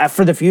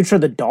for the future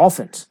of the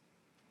Dolphins.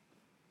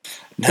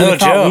 No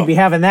joke. We'd be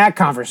having that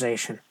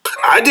conversation.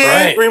 I did.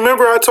 Right.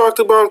 Remember, I talked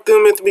about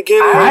them at the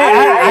beginning.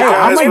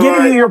 I'm not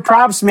giving you your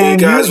props, man.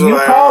 You guys You were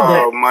like,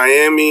 called it.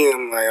 Miami.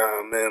 I'm like,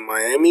 oh, man,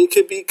 Miami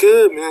could be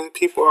good, man.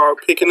 People are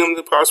picking them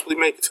to possibly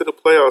make it to the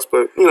playoffs.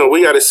 But,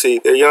 we got to see.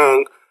 They're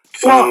young.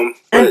 Well,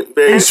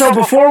 and so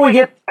before we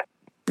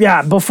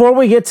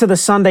get to the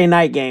Sunday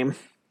night game,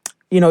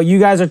 you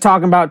guys are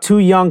talking about two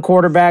young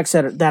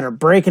quarterbacks that are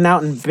breaking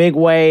out in a big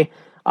way.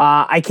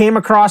 I came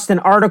across an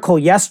article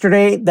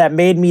yesterday that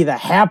made me the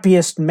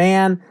happiest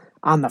man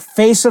on the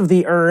face of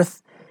the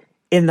earth,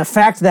 in the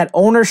fact that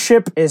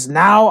ownership is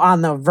now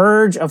on the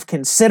verge of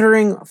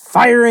considering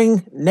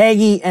firing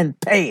Nagy and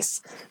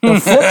Pace. The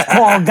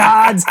football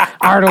gods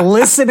are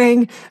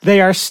listening.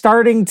 They are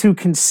starting to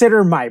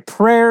consider my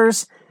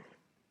prayers.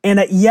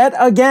 And yet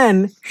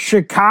again,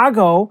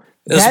 Chicago,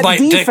 Is Mike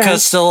Ditka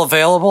still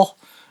available?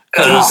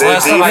 Because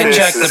last time I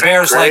checked, the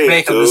Bears like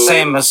making the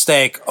same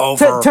mistake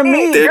over to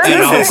me, their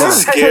defense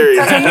is scary.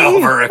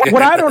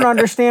 What I don't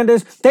understand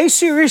is they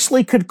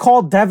seriously could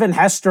call Devin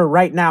Hester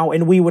right now,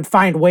 and we would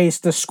find ways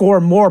to score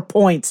more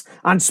points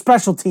on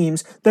special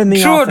teams than the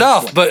True offense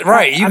enough, would.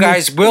 but you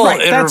guys will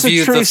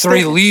interview the three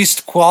statement.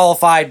 least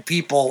qualified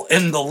people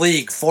in the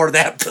league for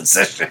that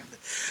position.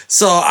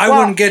 So I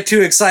wouldn't get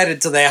too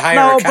excited till they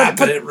hire a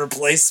competent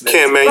replacement.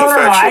 Can't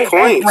manufacture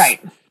points.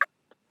 Right.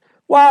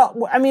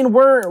 Well, I mean,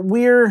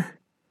 we're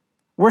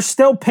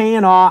still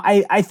paying off.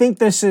 I think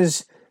this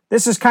is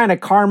kind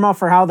of karma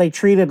for how they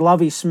treated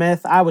Lovie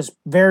Smith. I was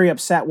very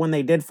upset when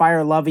they did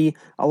fire Lovie.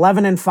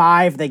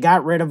 11-5, they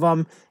got rid of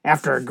him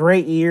after a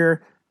great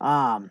year.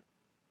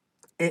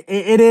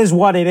 It is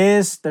what it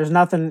is. There's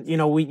nothing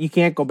you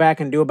can't go back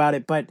and do about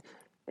it. But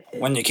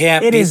when you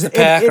can't beat the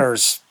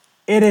Packers,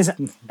 it is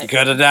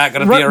you're not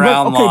going to be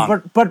around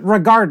long. But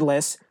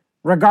regardless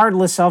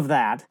of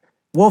that.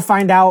 We'll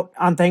find out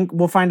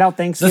Thanksgiving.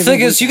 The thing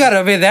is,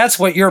 that's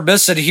what you're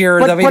missing here.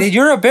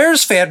 You're a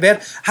Bears fan,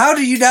 man. How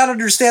do you not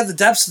understand the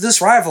depths of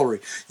this rivalry?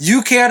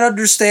 You can't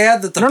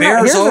understand that the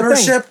Bears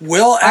ownership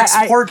will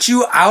export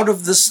you out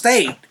of the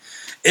state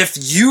if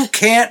you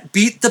can't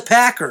beat the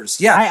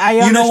Packers. Yeah,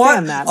 I you know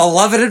what? That.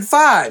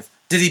 11-5.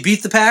 Did he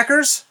beat the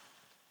Packers?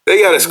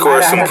 They got to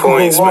score some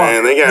points,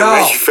 man. They got to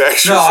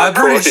manufacture some points. I'm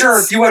pretty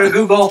sure if you want to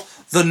Google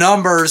the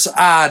numbers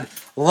on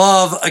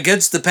Love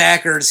against the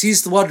Packers,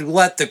 he's the one who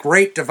let the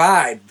great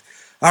divide.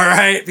 All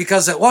right,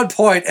 because at one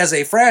point as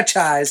a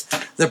franchise,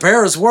 the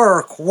Bears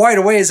were quite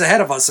a ways ahead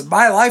of us. In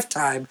my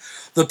lifetime,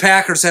 the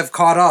Packers have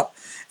caught up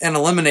and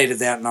eliminated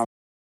that number.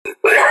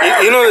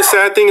 The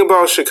sad thing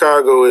about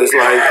Chicago is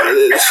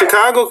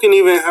Chicago can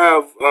even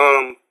have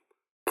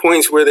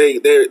points where they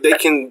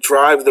can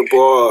drive the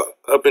ball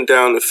up and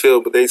down the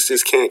field, but they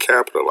just can't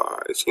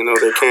capitalize.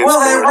 They can't.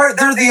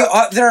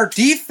 Well, their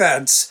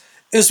defense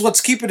is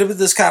what's keeping them in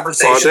this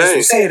conversation. As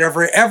we say it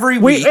every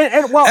week.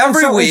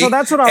 Every week. So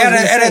that's what I was going to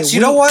say. And it's,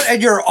 what?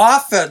 And your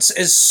offense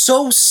is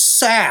so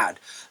sad,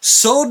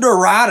 so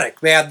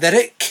neurotic, man, that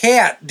it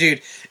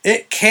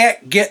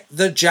can't get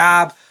the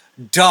job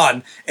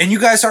done. And you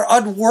guys are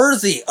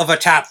unworthy of a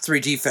top 3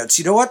 defense.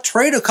 You know what?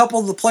 Trade a couple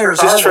of the players.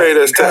 Just trade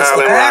us to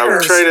Allen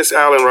Robinson. Trade us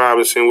Allen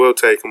Robinson. We'll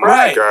take him.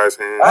 Right, guys.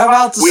 I'm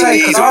about to say,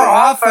 because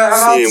our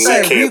offense,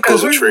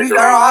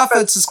 our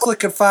offense is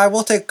clicking fine.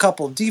 We'll take a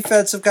couple of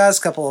defensive guys,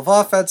 a couple of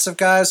offensive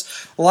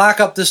guys,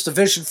 lock up this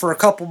division for a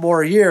couple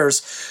more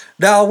years.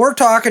 Now we're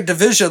talking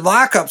division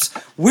lockups.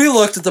 We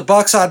looked at the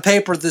Bucs on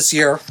paper this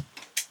year.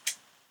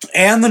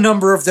 And the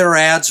number of their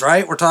ads,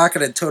 right? We're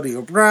talking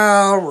Antonio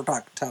Brown, we're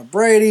talking Tom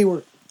Brady,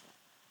 we're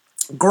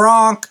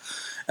Gronk,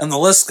 and the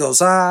list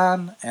goes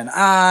on and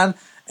on.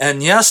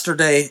 And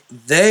yesterday,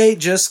 they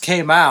just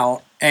came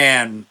out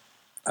and,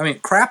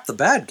 crap the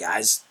bed,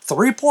 guys.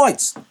 3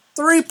 points.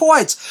 3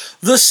 points.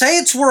 The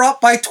Saints were up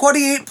by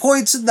 28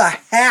 points in the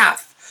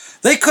half.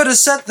 They could have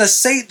sent the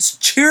Saints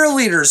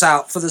cheerleaders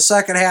out for the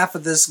second half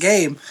of this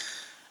game.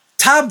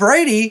 Tom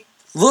Brady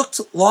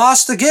looked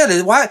lost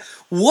again.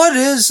 What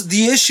is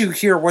the issue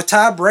here with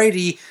Tom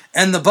Brady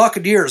and the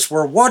Buccaneers,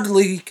 where one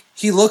week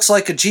he looks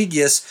like a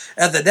genius,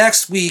 and the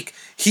next week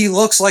he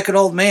looks like an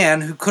old man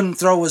who couldn't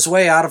throw his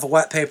way out of a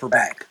wet paper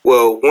bag?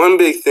 Well, one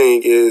big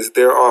thing is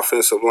their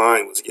offensive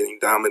line was getting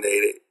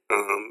dominated.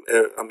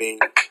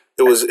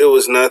 It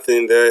was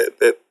nothing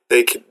that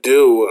they could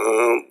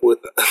do with.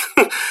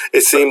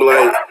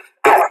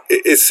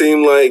 It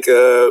seemed like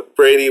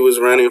Brady was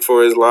running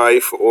for his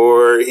life,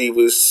 or he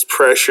was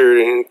pressured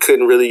and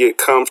couldn't really get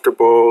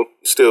comfortable,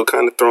 still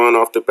kind of throwing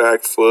off the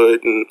back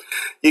foot. And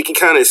you can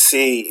kind of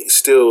see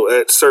still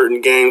at certain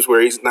games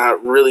where he's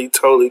not really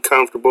totally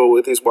comfortable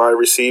with his wide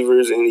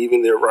receivers and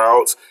even their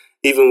routes,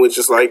 even with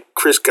just like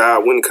Chris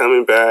Godwin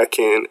coming back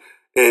and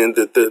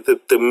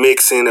the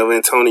mixing of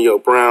Antonio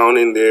Brown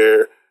in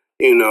there.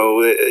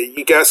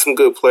 You got some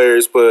good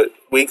players, but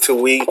week to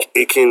week,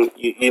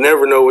 you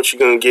never know what you're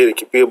going to get. It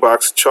could be a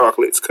box of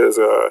chocolates because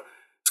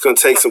it's going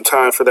to take some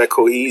time for that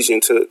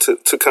cohesion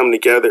to come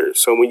together.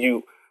 So when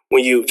you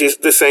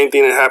just the same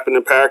thing that happened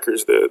to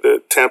Packers,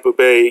 the Tampa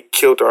Bay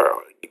killed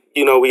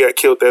we got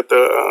killed at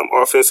the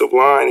offensive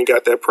line and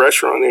got that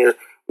pressure on there.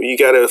 When you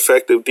got an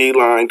effective D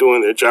line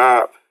doing their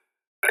job,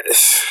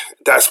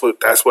 that's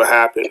what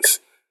happens.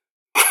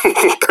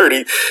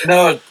 30.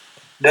 No,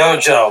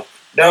 Joe.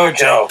 No,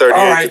 Joe. All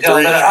right,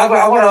 gentlemen.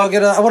 I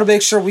want to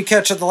make sure we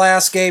catch up the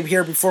last game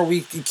here before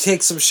we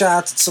take some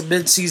shots at some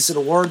midseason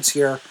awards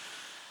here.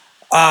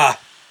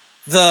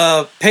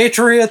 The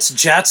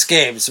Patriots-Jets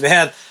games,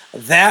 man,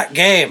 that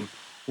game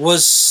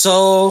was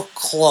so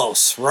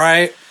close,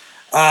 right?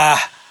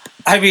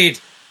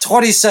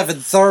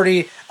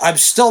 27-30. I'm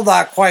still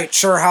not quite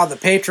sure how the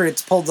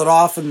Patriots pulled it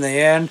off in the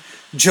end.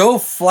 Joe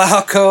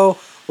Flacco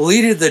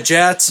leading the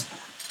Jets.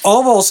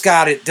 Almost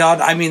got it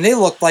done. I mean, they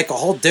looked like a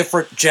whole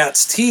different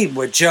Jets team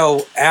with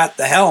Joe at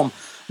the helm.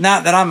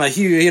 Not that I'm a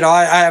huge,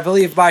 I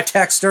believe my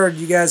text during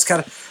you guys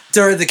kind of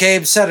during the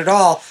game said it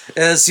all.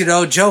 Is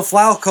Joe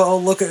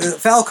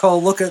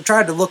Flacco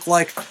tried to look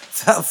like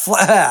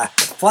Flacco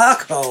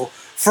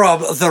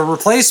from the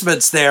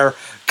replacements there,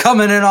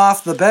 coming in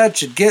off the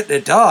bench and getting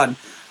it done.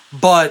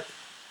 But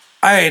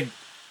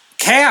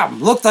Cam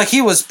looked like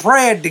he was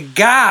praying to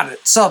God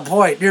at some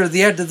point near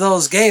the end of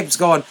those games,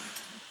 going,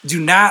 do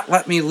not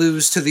let me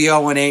lose to the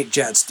 0-8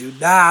 Jets. Do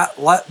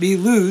not let me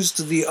lose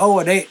to the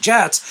 0-8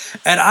 Jets.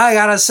 And I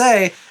gotta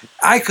say,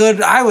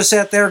 I was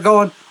sat there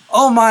going,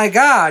 oh my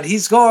God,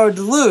 he's going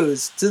to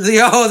lose to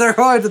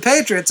the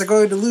Patriots are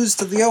going to lose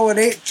to the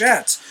 0-8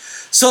 Jets.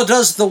 So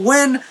does the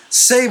win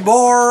say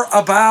more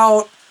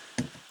about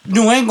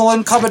New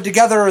England coming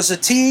together as a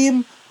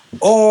team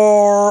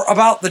or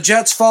about the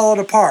Jets falling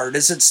apart?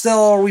 Is it still,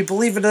 are we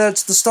believing that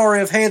it's the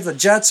story of, hey, the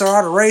Jets are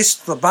on a race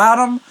to the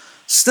bottom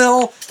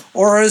still?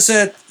 Or is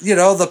it,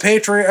 the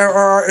Patriot,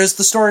 or is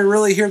the story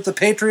really here the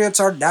Patriots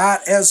are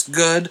not as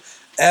good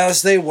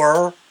as they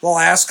were the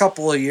last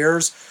couple of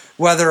years,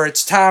 whether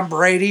it's Tom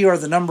Brady or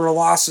the number of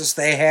losses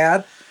they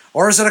had,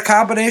 or is it a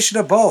combination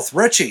of both?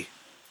 Richie,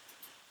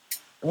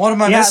 what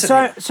am I missing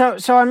here?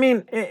 So I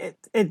mean,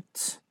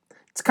 it's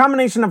a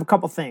combination of a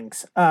couple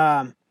things.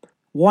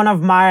 One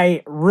of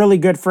my really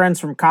good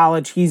friends from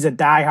college, he's a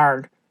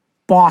diehard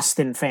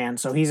Boston fan,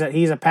 so he's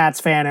a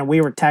Pats fan, and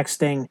we were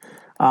texting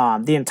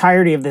the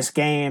entirety of this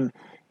game.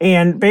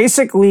 And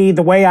basically,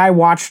 the way I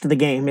watched the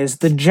game is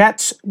the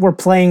Jets were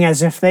playing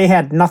as if they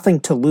had nothing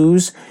to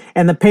lose,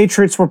 and the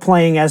Patriots were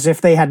playing as if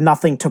they had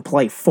nothing to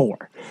play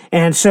for.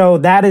 And so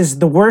that is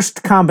the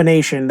worst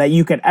combination that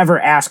you could ever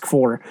ask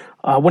for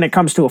when it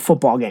comes to a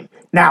football game.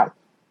 Now,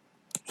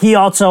 he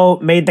also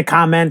made the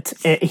comment,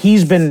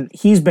 he's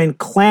been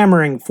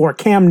clamoring for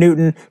Cam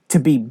Newton to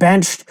be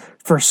benched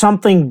for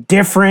something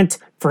different,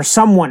 for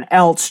someone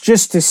else,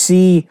 just to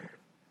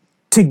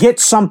get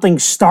something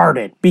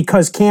started,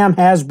 because Cam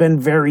has been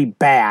very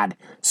bad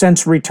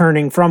since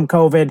returning from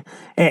COVID.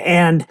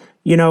 And,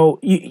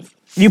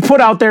 you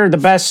put out there the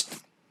best,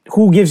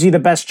 who gives you the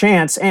best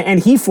chance.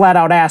 And he flat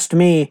out asked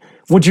me,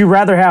 would you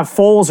rather have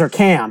Foles or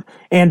Cam?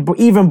 And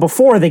even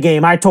before the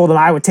game, I told him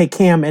I would take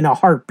Cam in a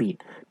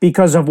heartbeat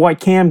because of what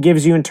Cam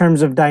gives you in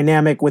terms of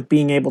dynamic with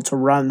being able to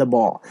run the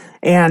ball.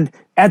 And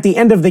at the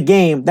end of the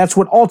game, that's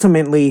what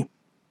ultimately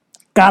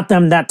got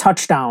them that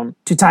touchdown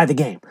to tie the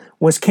game,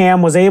 was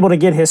Cam was able to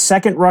get his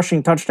second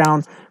rushing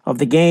touchdown of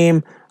the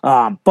game.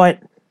 But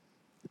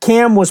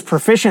Cam was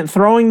proficient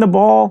throwing the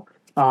ball.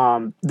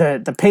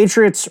 The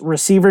Patriots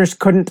receivers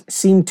couldn't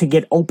seem to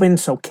get open,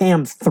 so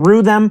Cam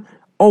threw them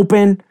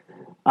open.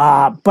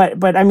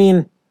 But I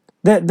mean,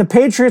 the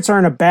Patriots are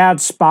in a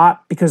bad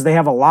spot because they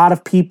have a lot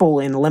of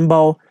people in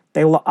limbo.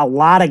 A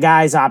lot of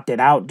guys opted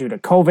out due to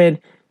COVID.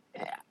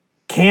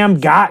 Cam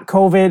got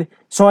COVID.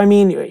 So, I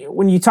mean,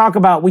 when we talk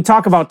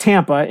about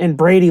Tampa and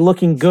Brady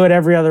looking good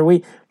every other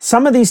week,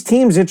 some of these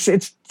teams, it's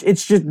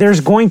just, there's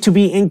going to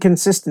be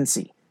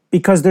inconsistency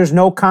because there's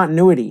no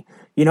continuity.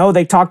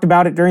 They talked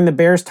about it during the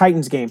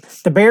Bears-Titans game.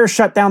 The Bears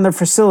shut down their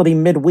facility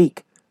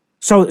midweek.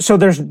 So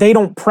they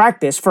don't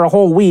practice for a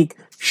whole week,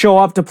 show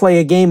up to play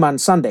a game on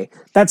Sunday.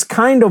 That's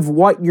kind of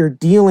what you're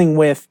dealing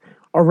with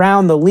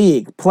around the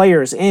league,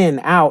 players in,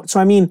 out. So,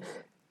 I mean,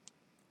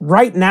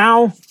 right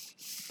now,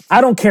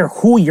 I don't care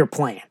who you're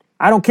playing.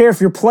 I don't care if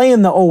you're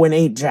playing the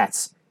 0-8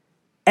 Jets.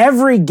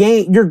 Every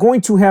game, you're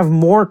going to have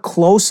more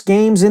close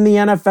games in the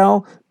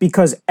NFL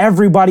because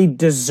everybody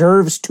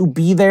deserves to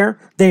be there.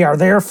 They are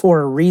there for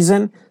a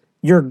reason.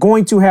 You're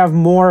going to have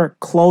more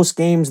close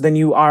games than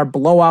you are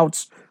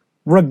blowouts,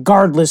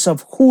 regardless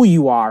of who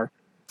you are,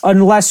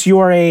 unless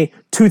you're a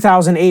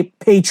 2008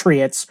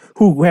 Patriots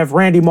who have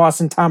Randy Moss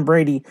and Tom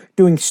Brady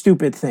doing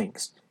stupid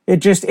things.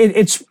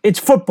 It's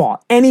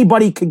football.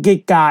 Anybody could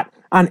get got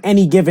on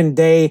any given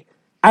day.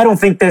 I don't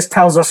think this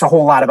tells us a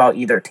whole lot about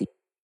either team.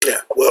 Yeah,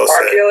 well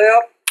said.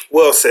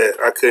 Well said.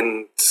 I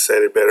couldn't say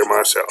it better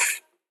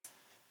myself.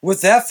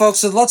 With that,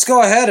 folks, let's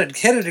go ahead and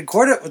hit it and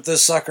quit it with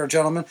this sucker,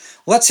 gentlemen.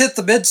 Let's hit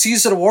the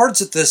mid-season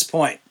awards at this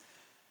point.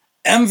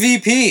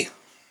 MVP.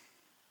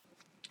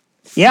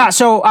 Yeah,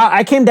 so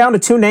I came down to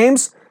two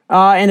names,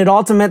 and it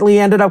ultimately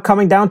ended up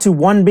coming down to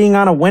one being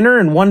on a winner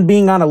and one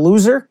being on a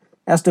loser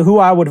as to who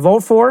I would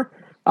vote for.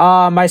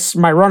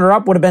 My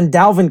runner-up would have been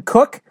Dalvin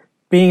Cook,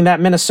 being that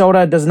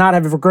Minnesota does not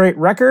have a great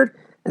record.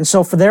 And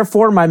so,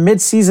 therefore, my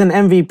midseason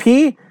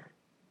MVP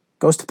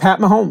goes to Pat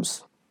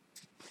Mahomes.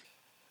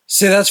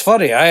 See, that's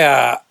funny.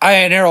 I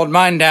narrowed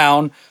mine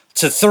down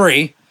to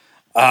three.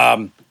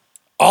 All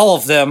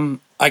of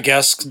them, I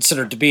guess,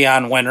 considered to be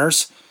on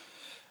winners.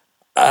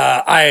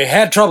 I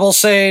had trouble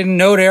saying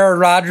no to Aaron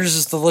Rodgers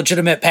as the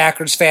legitimate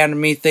Packers fan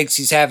in me thinks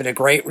he's having a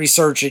great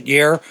resurgent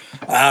year.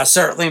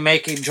 Certainly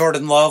making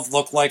Jordan Love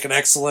look like an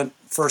excellent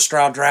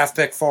first-round draft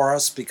pick for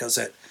us because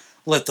it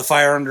lit the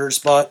fire under his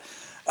butt.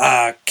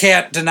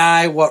 Can't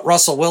deny what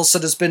Russell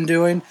Wilson has been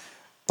doing.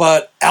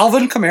 But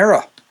Alvin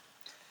Kamara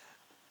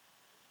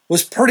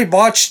was pretty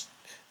much,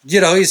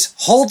 he's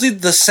holding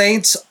the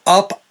Saints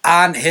up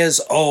on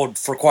his own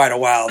for quite a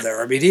while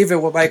there. I mean,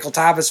 even with Michael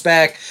Thomas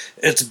back,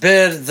 it's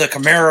been the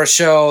Kamara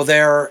show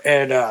there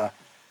in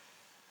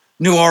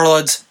New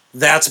Orleans.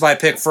 That's my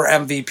pick for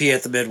MVP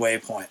at the midway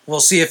point. We'll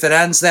see if it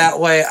ends that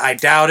way. I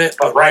doubt it,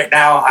 but right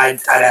now I'd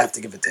have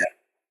to give it to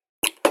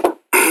him.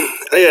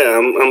 Yeah,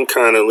 I'm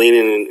kind of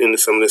leaning into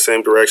some of the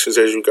same directions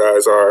as you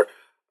guys are.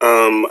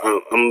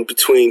 I'm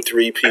between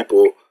three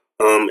people: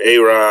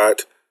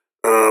 A-Rod,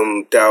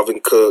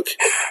 Dalvin Cook,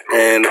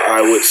 and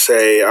I would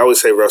say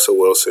Russell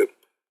Wilson.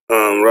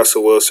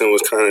 Russell Wilson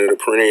was kind of the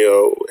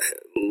perennial,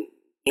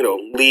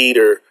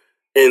 leader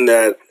in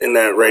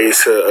that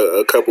race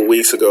a couple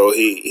weeks ago.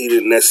 He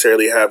didn't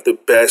necessarily have the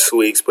best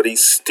weeks, but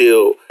he's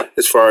still,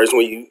 as far as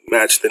when you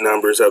match the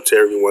numbers up to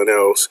everyone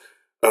else,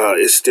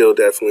 is still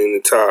definitely in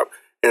the top.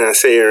 And I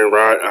say Aaron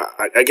Rodgers.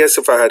 I guess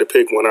if I had to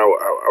pick one, I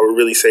would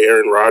really say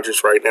Aaron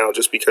Rodgers right now,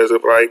 just because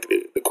of like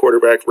the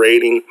quarterback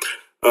rating,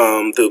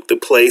 the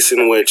place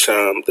in which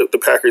the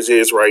Packers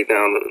is right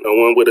now. No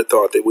one would have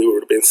thought that we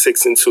would have been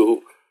 6-2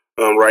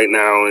 right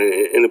now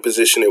in the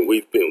position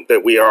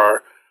that we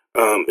are.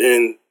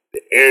 And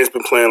Aaron's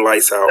been playing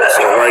lights out.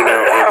 So right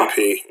now,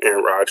 MVP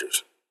Aaron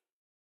Rodgers.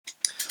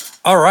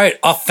 All right,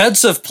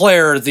 offensive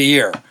player of the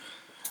year.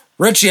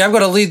 Richie, I'm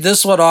going to lead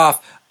this one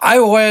off. I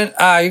went,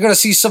 you're going to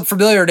see some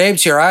familiar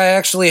names here. I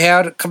actually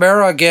had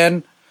Kamara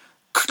again,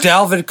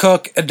 Dalvin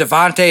Cook, and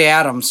Devontae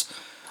Adams.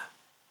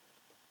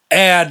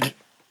 And,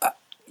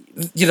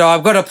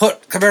 I'm going to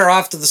put Kamara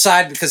off to the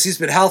side because he's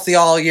been healthy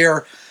all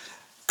year.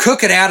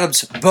 Cook and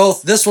Adams,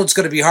 both, this one's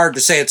going to be hard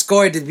to say. It's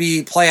going to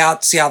be play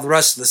out to see how the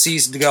rest of the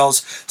season goes.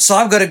 So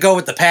I'm going to go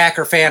with the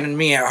Packer fan in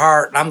me at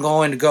heart, and I'm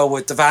going to go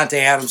with Devontae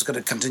Adams going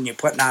to continue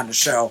putting on the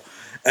show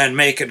and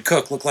making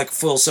Cook look like a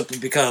fool simply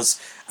because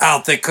I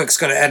don't think Cook's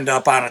going to end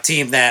up on a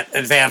team that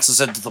advances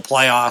into the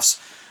playoffs,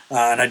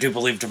 and I do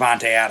believe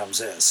Devontae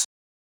Adams is.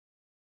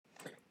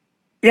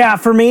 Yeah,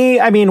 for me,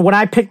 I mean, when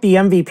I pick the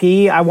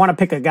MVP, I want to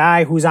pick a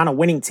guy who's on a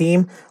winning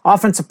team.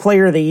 Offensive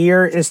Player of the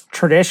Year is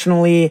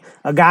traditionally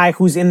a guy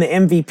who's in the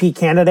MVP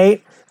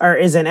candidate, or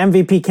is an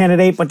MVP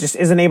candidate, but just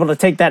isn't able to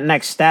take that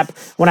next step.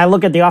 When I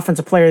look at the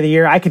Offensive Player of the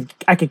Year, I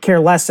could care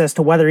less as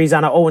to whether he's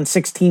on an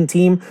 0-16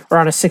 team or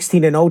on a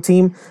 16-0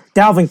 team.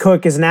 Dalvin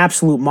Cook is an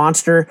absolute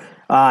monster.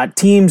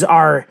 Teams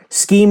are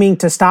scheming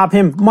to stop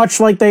him,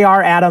 much like they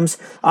are Adams,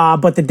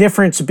 but the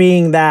difference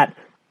being that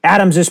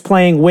Adams is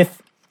playing with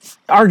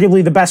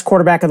arguably the best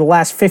quarterback of the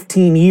last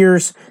 15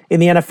 years in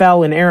the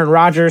NFL in Aaron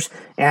Rodgers,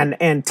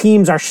 and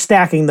teams are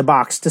stacking the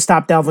box to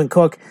stop Dalvin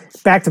Cook.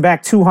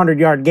 Back-to-back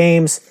 200-yard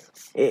games.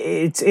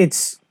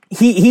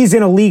 He's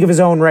in a league of his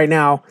own right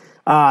now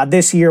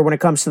this year when it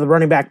comes to the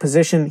running back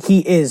position. He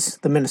is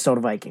the Minnesota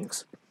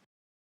Vikings.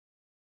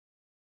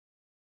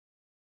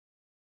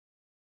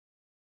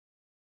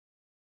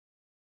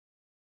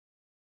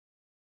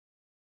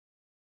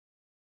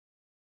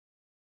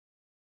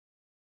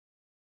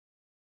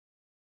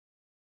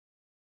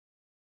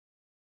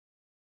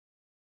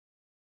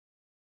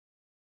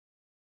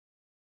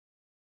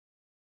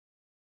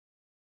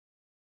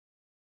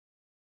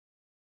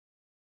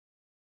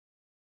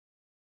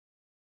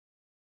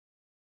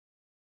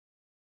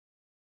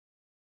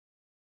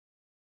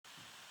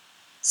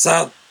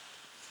 So,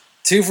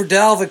 2 for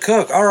Dalvin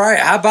Cook. All right,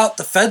 how about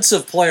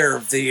Defensive Player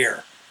of the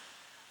Year?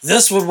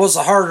 This one was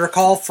a harder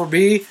call for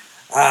me.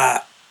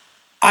 I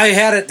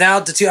had it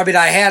down to 2. I mean,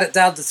 I had it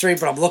down to 3,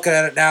 but I'm looking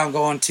at it now and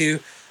going to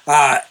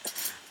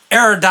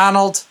Aaron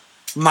Donald,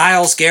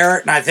 Myles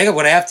Garrett, and I think I'm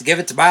going to have to give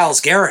it to Myles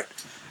Garrett.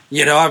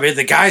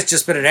 The guy's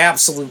just been an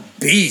absolute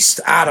beast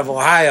out of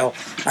Ohio.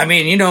 I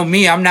mean,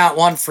 me, I'm not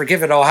one for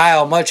giving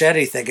Ohio much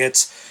anything.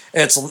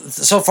 It's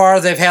so far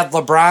they've had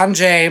LeBron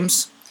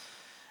James,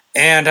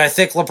 and I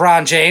think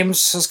LeBron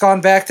James has gone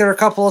back there a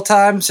couple of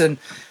times, and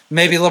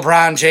maybe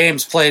LeBron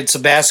James played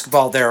some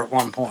basketball there at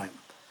one point.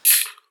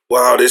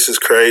 Wow, this is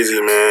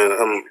crazy, man.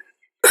 I'm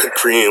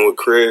agreeing with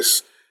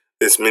Chris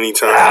this many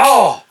times.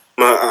 Oh,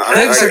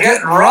 Things are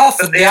getting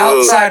rough in the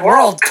outside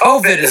world.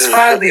 COVID has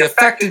finally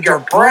affected your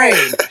brain.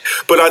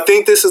 But I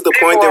think this is the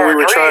point that we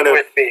were trying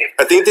to.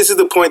 I think this is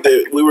the point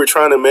that we were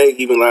trying to make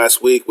even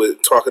last week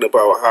with talking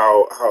about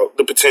how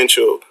the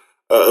potential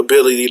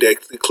ability that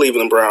the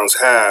Cleveland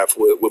Browns have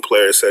with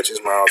players such as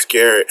Myles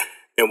Garrett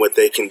and what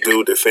they can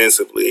do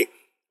defensively.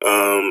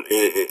 And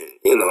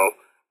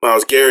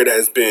Myles Garrett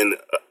has been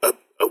a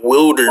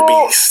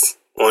wildebeest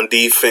on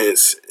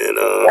defense, and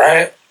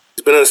right.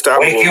 It's been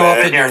unstoppable. Wake you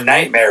up in your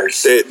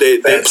nightmares. They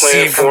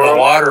playing for the him,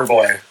 water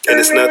boy, and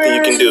it's nothing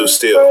you can do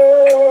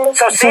still.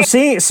 So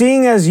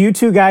seeing as you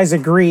two guys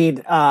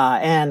agreed,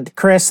 and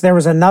Chris, there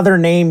was another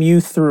name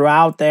you threw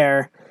out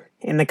there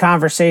in the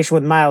conversation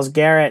with Myles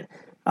Garrett.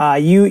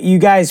 You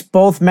guys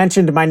both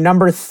mentioned my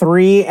number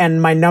 3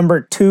 and my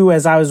number 2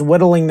 as I was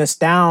whittling this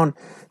down.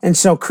 And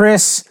so,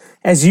 Chris,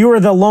 as you were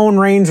the Lone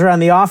Ranger on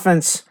the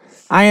offense,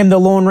 I am the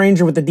Lone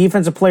Ranger with the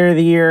Defensive Player of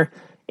the Year.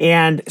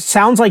 And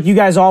sounds like you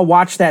guys all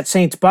watched that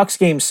Saints-Bucks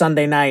game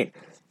Sunday night.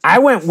 I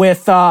went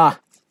with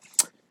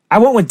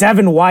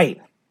Devin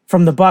White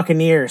from the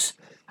Buccaneers.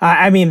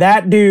 I mean,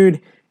 that dude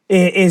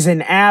is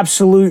an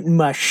absolute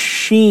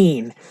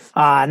machine.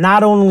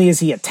 Not only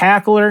is he a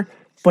tackler,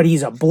 but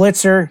he's a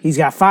blitzer. He's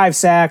got 5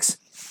 sacks.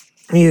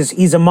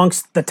 He's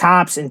amongst the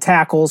tops in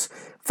tackles,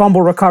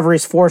 fumble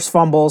recoveries, forced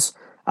fumbles.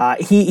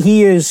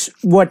 He is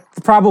what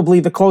probably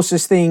the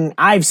closest thing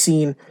I've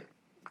seen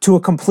to a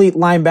complete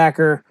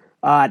linebacker,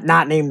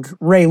 not named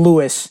Ray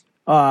Lewis,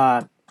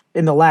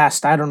 in the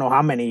last I don't know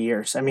how many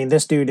years. I mean,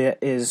 this dude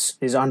is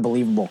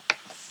unbelievable.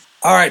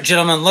 All right,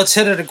 gentlemen, let's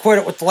hit it and quit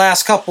it with the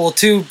last couple of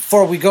two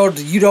before we go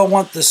to You Don't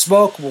Want the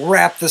Smoke. We'll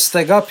wrap this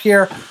thing up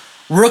here.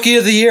 Rookie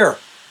of the Year.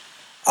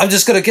 I'm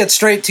just going to get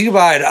straight to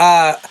mine.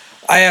 I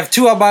have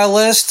 2 on my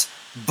list.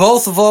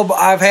 Both of them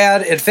I've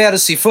had in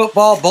fantasy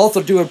football. Both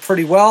are doing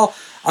pretty well.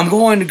 I'm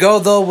going to go,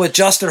 though, with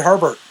Justin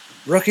Herbert.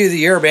 Rookie of the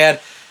Year, man.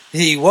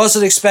 He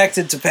wasn't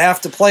expected to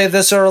have to play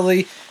this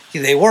early.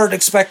 They weren't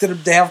expecting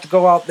him to have to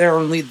go out there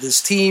and lead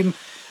this team.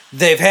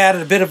 They've had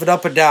a bit of an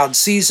up and down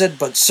season,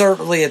 but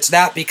certainly it's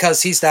not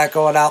because he's not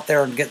going out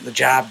there and getting the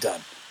job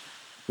done.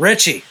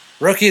 Richie,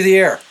 Rookie of the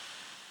Year.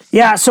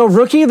 Yeah, so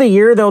Rookie of the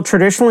Year, they'll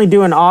traditionally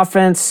do an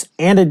offense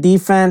and a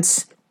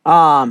defense.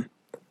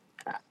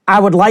 I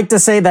would like to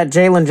say that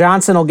Jalen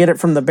Johnson will get it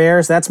from the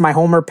Bears. That's my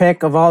homer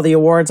pick of all the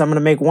awards. I'm going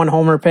to make one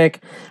homer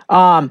pick.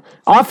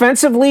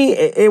 Offensively,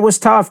 it was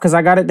tough because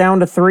I got it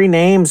down to 3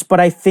 names, but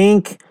I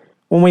think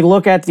when we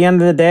look at the end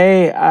of the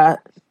day, I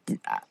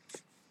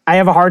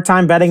have a hard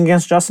time betting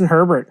against Justin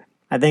Herbert.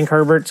 I think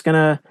Herbert's going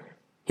to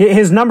 –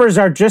 his numbers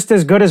are just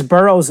as good as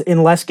Burrow's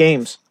in less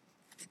games.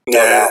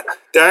 Yeah,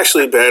 they're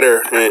actually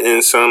better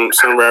in some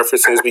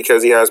references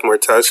because he has more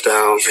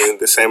touchdowns and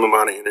the same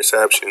amount of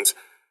interceptions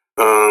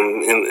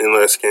in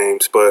less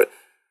games. But,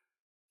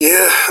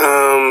 yeah,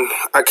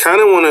 I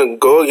kind of want to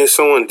go against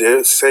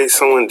say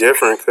someone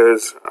different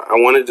because I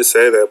wanted to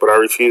say that, but I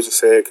refuse to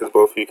say it because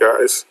both of you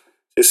guys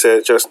just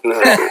said Justin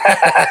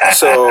Herbert.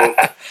 So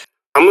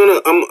I'm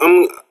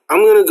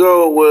gonna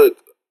go with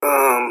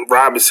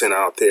Robinson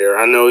out there.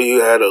 I know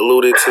you had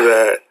alluded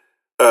to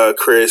that,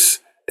 Chris.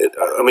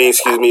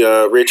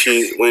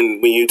 Richie,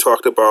 when you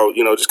talked about,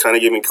 just kind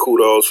of giving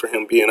kudos for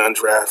him being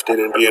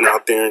undrafted and being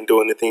out there and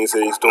doing the things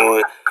that he's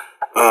doing.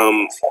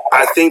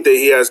 I think that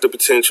he has the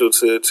potential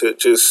to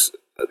just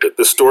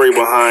the story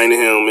behind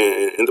him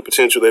and the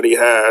potential that he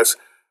has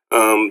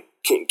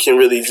can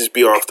really just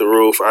be off the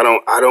roof. I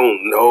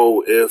don't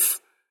know if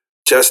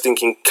Justin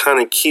can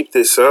kind of keep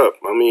this up.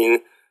 I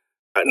mean,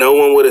 no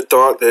one would have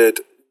thought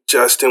that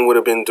Justin would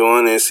have been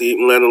doing this,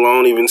 let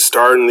alone even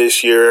starting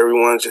this year.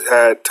 Everyone just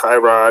had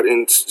Tyrod,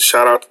 and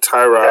shout out to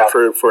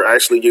Tyrod for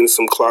actually getting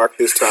some clock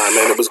this time,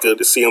 man. It was good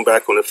to see him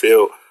back on the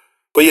field.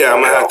 But yeah,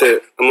 I'm gonna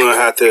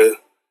have to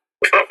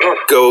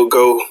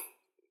go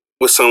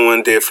with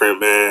someone different,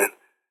 man,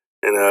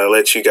 and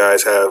let you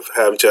guys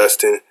have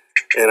Justin,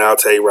 and I'll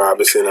take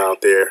Robinson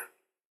out there.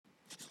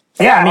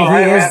 Yeah, I mean,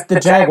 he is the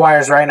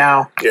Jaguars right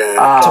now.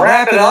 Yeah. To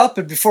wrap it up,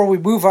 and before we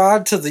move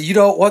on to the You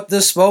Don't Want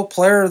This Smoke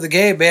player of the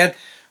game, man,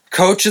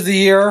 Coach of the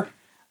Year.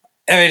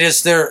 I mean,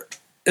 is there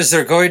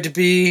going to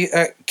be?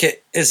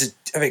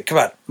 Come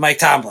on, Mike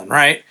Tomlin,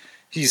 right?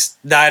 He's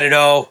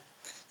 9-0.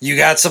 You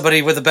got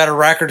somebody with a better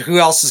record. Who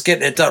else is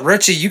getting it done?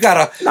 Richie, you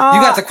got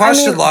the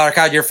question mark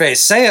on your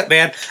face. Say it,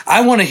 man.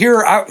 I want to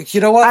hear. You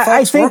know what,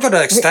 folks? We're going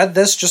to extend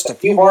this just a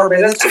few more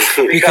minutes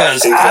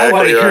because I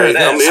want to hear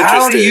this.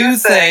 How do you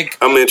think?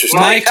 I'm interested.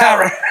 Mike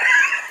Tomlin.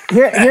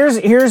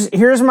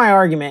 Here's my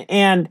argument,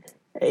 and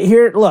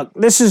look,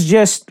 this is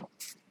just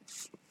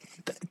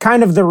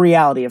kind of the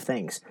reality of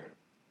things.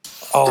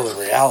 Oh, the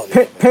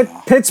reality.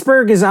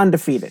 Pittsburgh is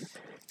undefeated.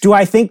 Do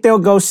I think they'll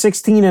go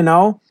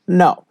 16-0?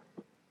 No.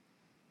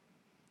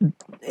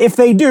 If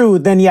they do,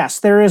 then yes,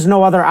 there is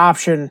no other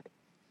option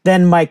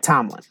than Mike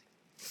Tomlin.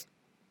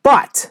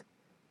 But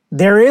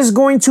there is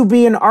going to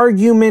be an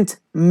argument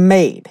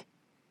made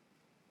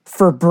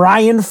for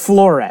Brian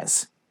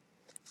Flores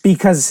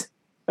because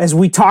as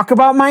we talk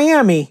about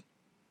Miami's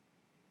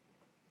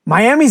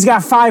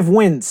got 5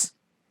 wins.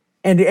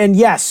 And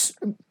yes,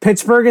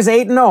 Pittsburgh is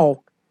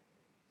 8-0.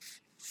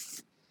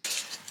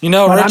 You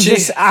know, But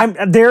Richie,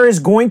 there is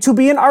going to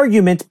be an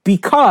argument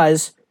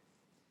because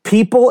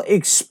people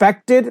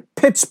expected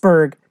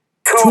Pittsburgh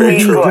to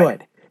be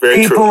good. Very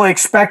People true.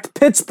 expect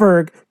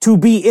Pittsburgh to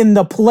be in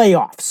the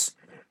playoffs.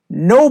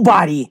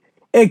 Nobody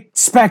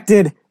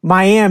expected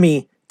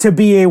Miami to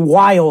be a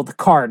wild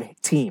card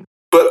team.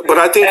 But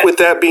I think with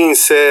that being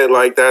said,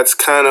 like that's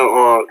kind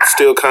of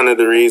still kind of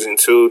the reason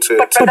too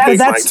to pick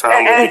Mike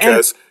Tomlin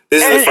because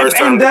this is the first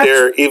time that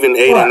they're even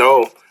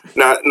 8-0.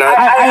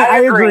 I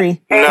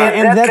agree,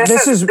 and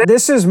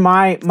this is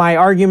my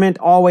argument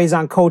always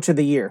on Coach of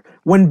the Year.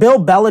 When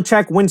Bill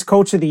Belichick wins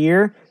Coach of the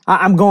Year,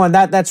 I'm going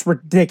that's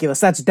ridiculous.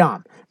 That's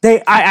dumb.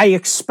 I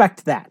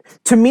expect that.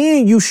 To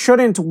me, you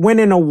shouldn't win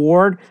an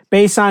award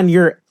based on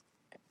your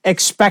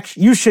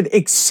you should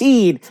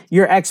exceed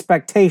your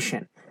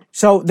expectation.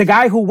 So the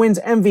guy who wins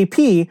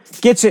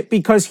MVP gets it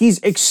because he's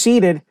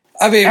exceeded.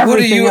 I mean,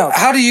 else.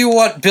 How do you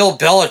want Bill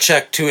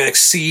Belichick to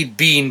exceed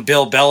being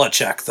Bill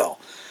Belichick, though?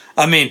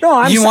 I mean,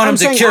 you want him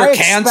to cure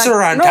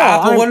cancer on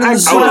top of winning the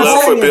Super Bowl? I would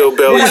love for Bill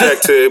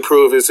Belichick to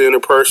improve his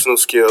interpersonal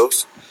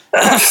skills.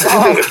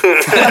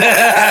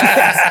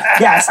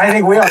 Yes, I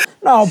think we are.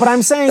 No, but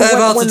I'm saying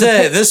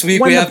this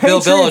week we have Bill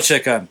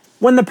Belichick on.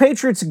 When the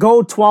Patriots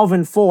go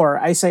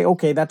 12-4, I say,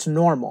 okay, that's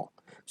normal.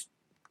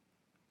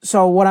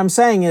 So what I'm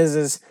saying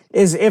is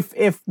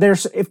if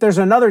there's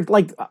another,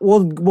 like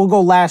we'll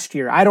go last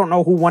year. I don't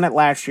know who won it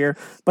last year,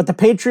 but the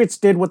Patriots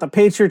did what the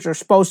Patriots are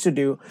supposed to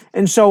do,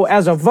 and so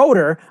as a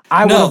voter,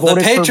 I would have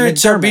voted for McDermott. The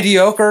Patriots are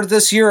mediocre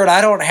this year, and I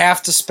don't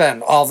have to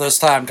spend all this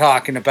time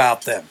talking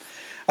about them.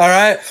 All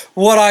right,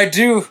 what I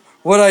do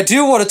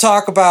want to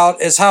talk about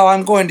is how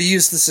I'm going to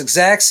use this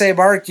exact same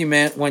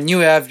argument when you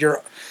have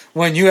your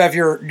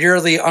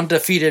nearly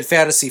undefeated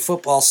fantasy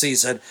football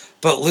season,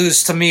 but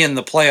lose to me in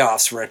the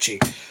playoffs, Richie.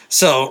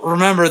 So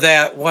remember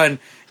that when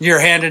you're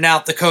handing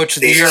out the Coach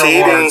of the Year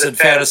awards in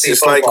fantasy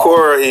football. It's like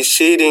Cora, he's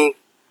cheating.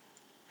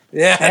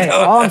 Yeah. Hey,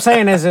 all I'm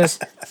saying is,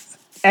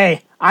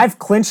 hey, I've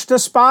clinched a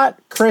spot.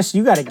 Chris,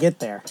 you got to get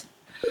there.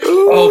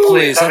 Oh,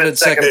 please. I'm in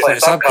second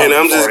place. And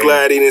I'm just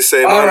glad he didn't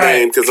say my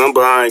name because I'm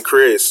behind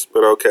Chris,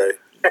 but okay.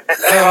 I'm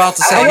about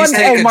to say he's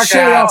taking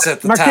shots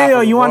at the top of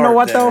the you want to know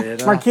what there, though? you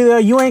know?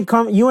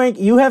 Marquilio,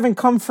 you haven't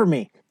come for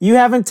me. You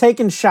haven't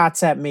taken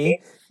shots at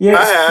me. I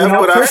have,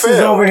 but Chris I failed.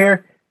 is over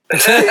here. I'm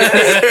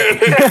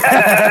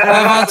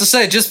about to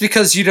say, just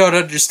because you don't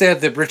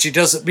understand them, Richie,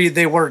 doesn't mean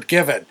they weren't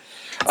given.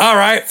 All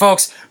right,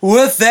 folks.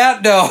 With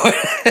that note,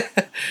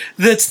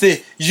 that's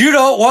the You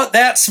Don't Want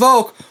That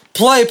Smoke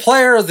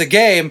player of the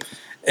game.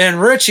 And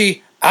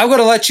Richie, I'm going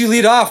to let you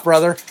lead off,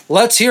 brother.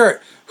 Let's hear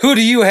it. Who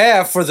do you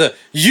have for the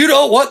You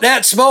Don't Want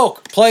That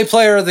Smoke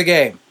player of the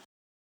game?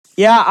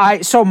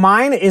 Yeah, so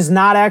mine is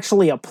not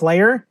actually a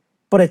player,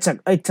 but it's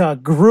a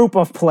group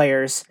of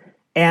players,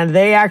 and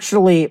they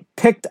actually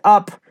picked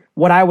up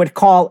what I would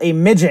call a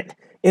midget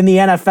in the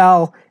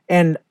NFL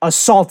and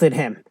assaulted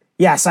him.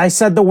 Yes, I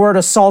said the word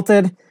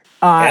assaulted.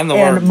 And the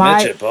word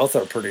midget, both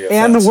are pretty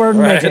offensive. And the word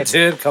midget. Right,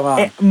 dude, come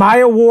on. My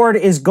award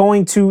is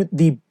going to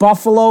the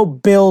Buffalo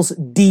Bills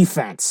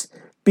defense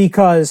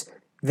because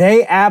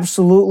they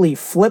absolutely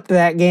flipped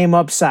that game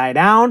upside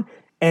down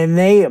and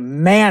they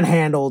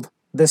manhandled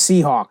the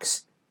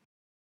Seahawks.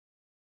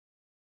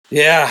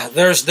 Yeah,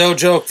 there's no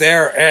joke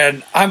there.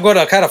 And I'm going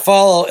to kind of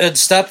follow in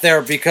step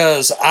there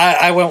because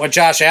I went with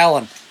Josh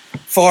Allen.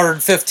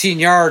 415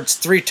 yards,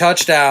 3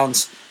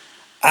 touchdowns.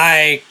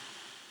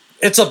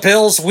 It's a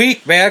Bills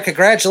week, man.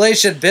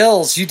 Congratulations,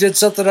 Bills. You did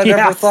something I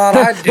never thought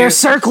I'd do. They're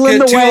circling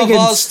the wagons. Get 2 of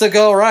us to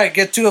go right.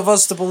 Get 2 of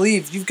us to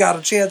believe you've got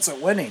a chance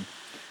at winning.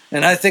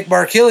 And I think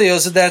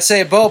Marquilio's in that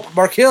same boat.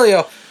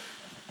 Marquilio,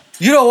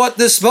 you don't want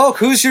this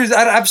smoke.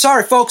 I'm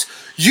sorry, folks.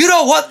 You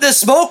don't want this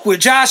smoke with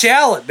Josh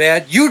Allen,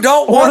 man. You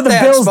don't want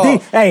that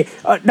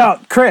smoke. No,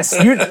 Chris,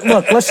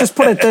 look, let's just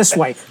put it this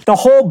way. The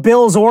whole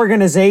Bills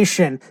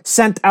organization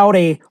sent out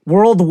a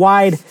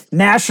worldwide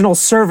national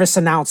service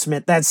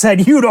announcement that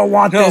said, you don't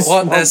want this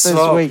smoke this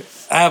week.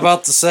 I'm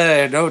about to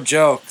say, no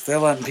joke. They're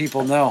letting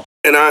people know.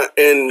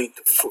 And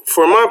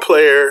for my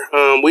player,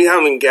 we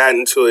haven't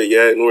gotten to it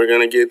yet, and we're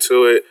going to get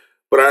to it,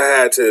 but I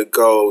had to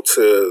go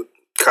to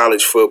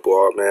college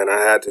football, man.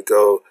 I had to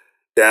go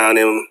down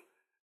in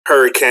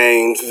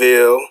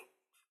Hurricaneville,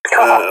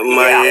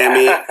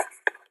 Miami.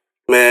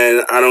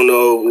 Man, I don't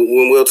know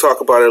when we'll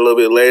talk about it a little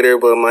bit later,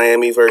 but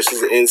Miami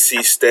versus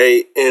NC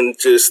State and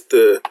just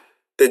the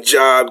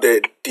job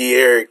that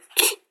De'Aaron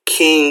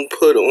King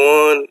put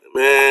on,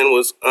 man,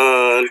 was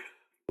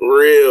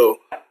unreal.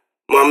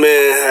 My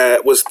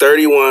man was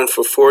 31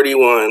 for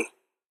 41,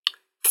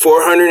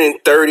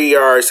 430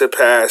 yards of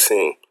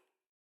passing,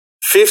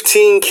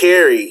 15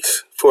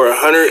 carries for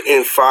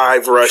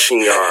 105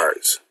 rushing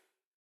yards.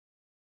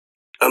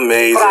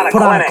 Amazing.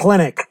 Put on a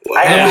clinic.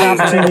 I had an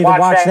opportunity to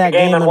watch that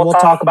game, and we'll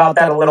talk about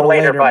that a little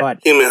later.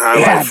 But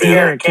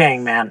De'Aaron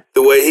King, man.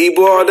 The way he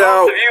balled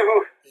out,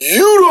 you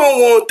don't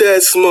want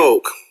that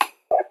smoke.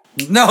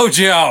 No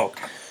joke.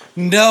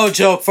 No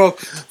joke,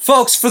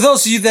 folks. For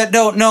those of you that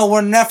don't know, we're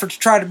in an effort to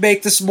try to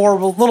make this a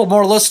little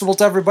more listenable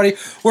to everybody.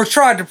 We're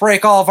trying to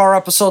break all of our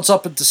episodes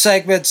up into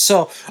segments.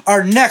 So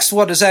our next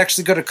one is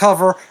actually going to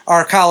cover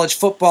our college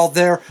football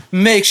there.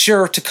 Make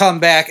sure to come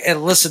back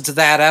and listen to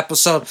that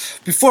episode.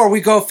 Before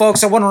we go,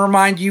 folks, I want to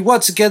remind you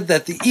once again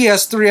that the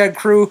ES3N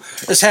crew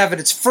is having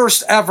its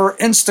first ever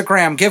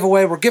Instagram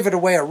giveaway. We're giving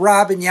away a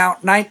Robin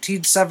Yount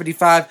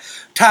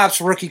 1975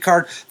 Topps rookie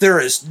card. There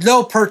is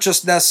no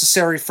purchase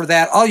necessary for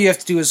that. All you have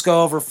to do is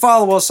go over,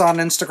 follow us on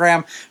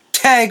Instagram,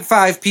 tag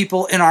 5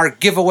 people in our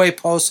giveaway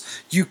post.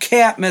 You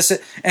can't miss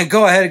it. And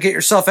go ahead and get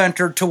yourself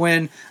entered to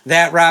win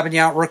that Robin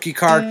Yount rookie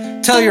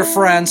card. Tell your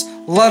friends.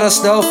 Let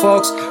us know,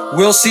 folks.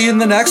 We'll see you in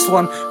the next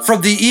one.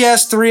 From the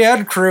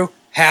ES3N crew,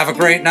 have a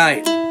great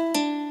night.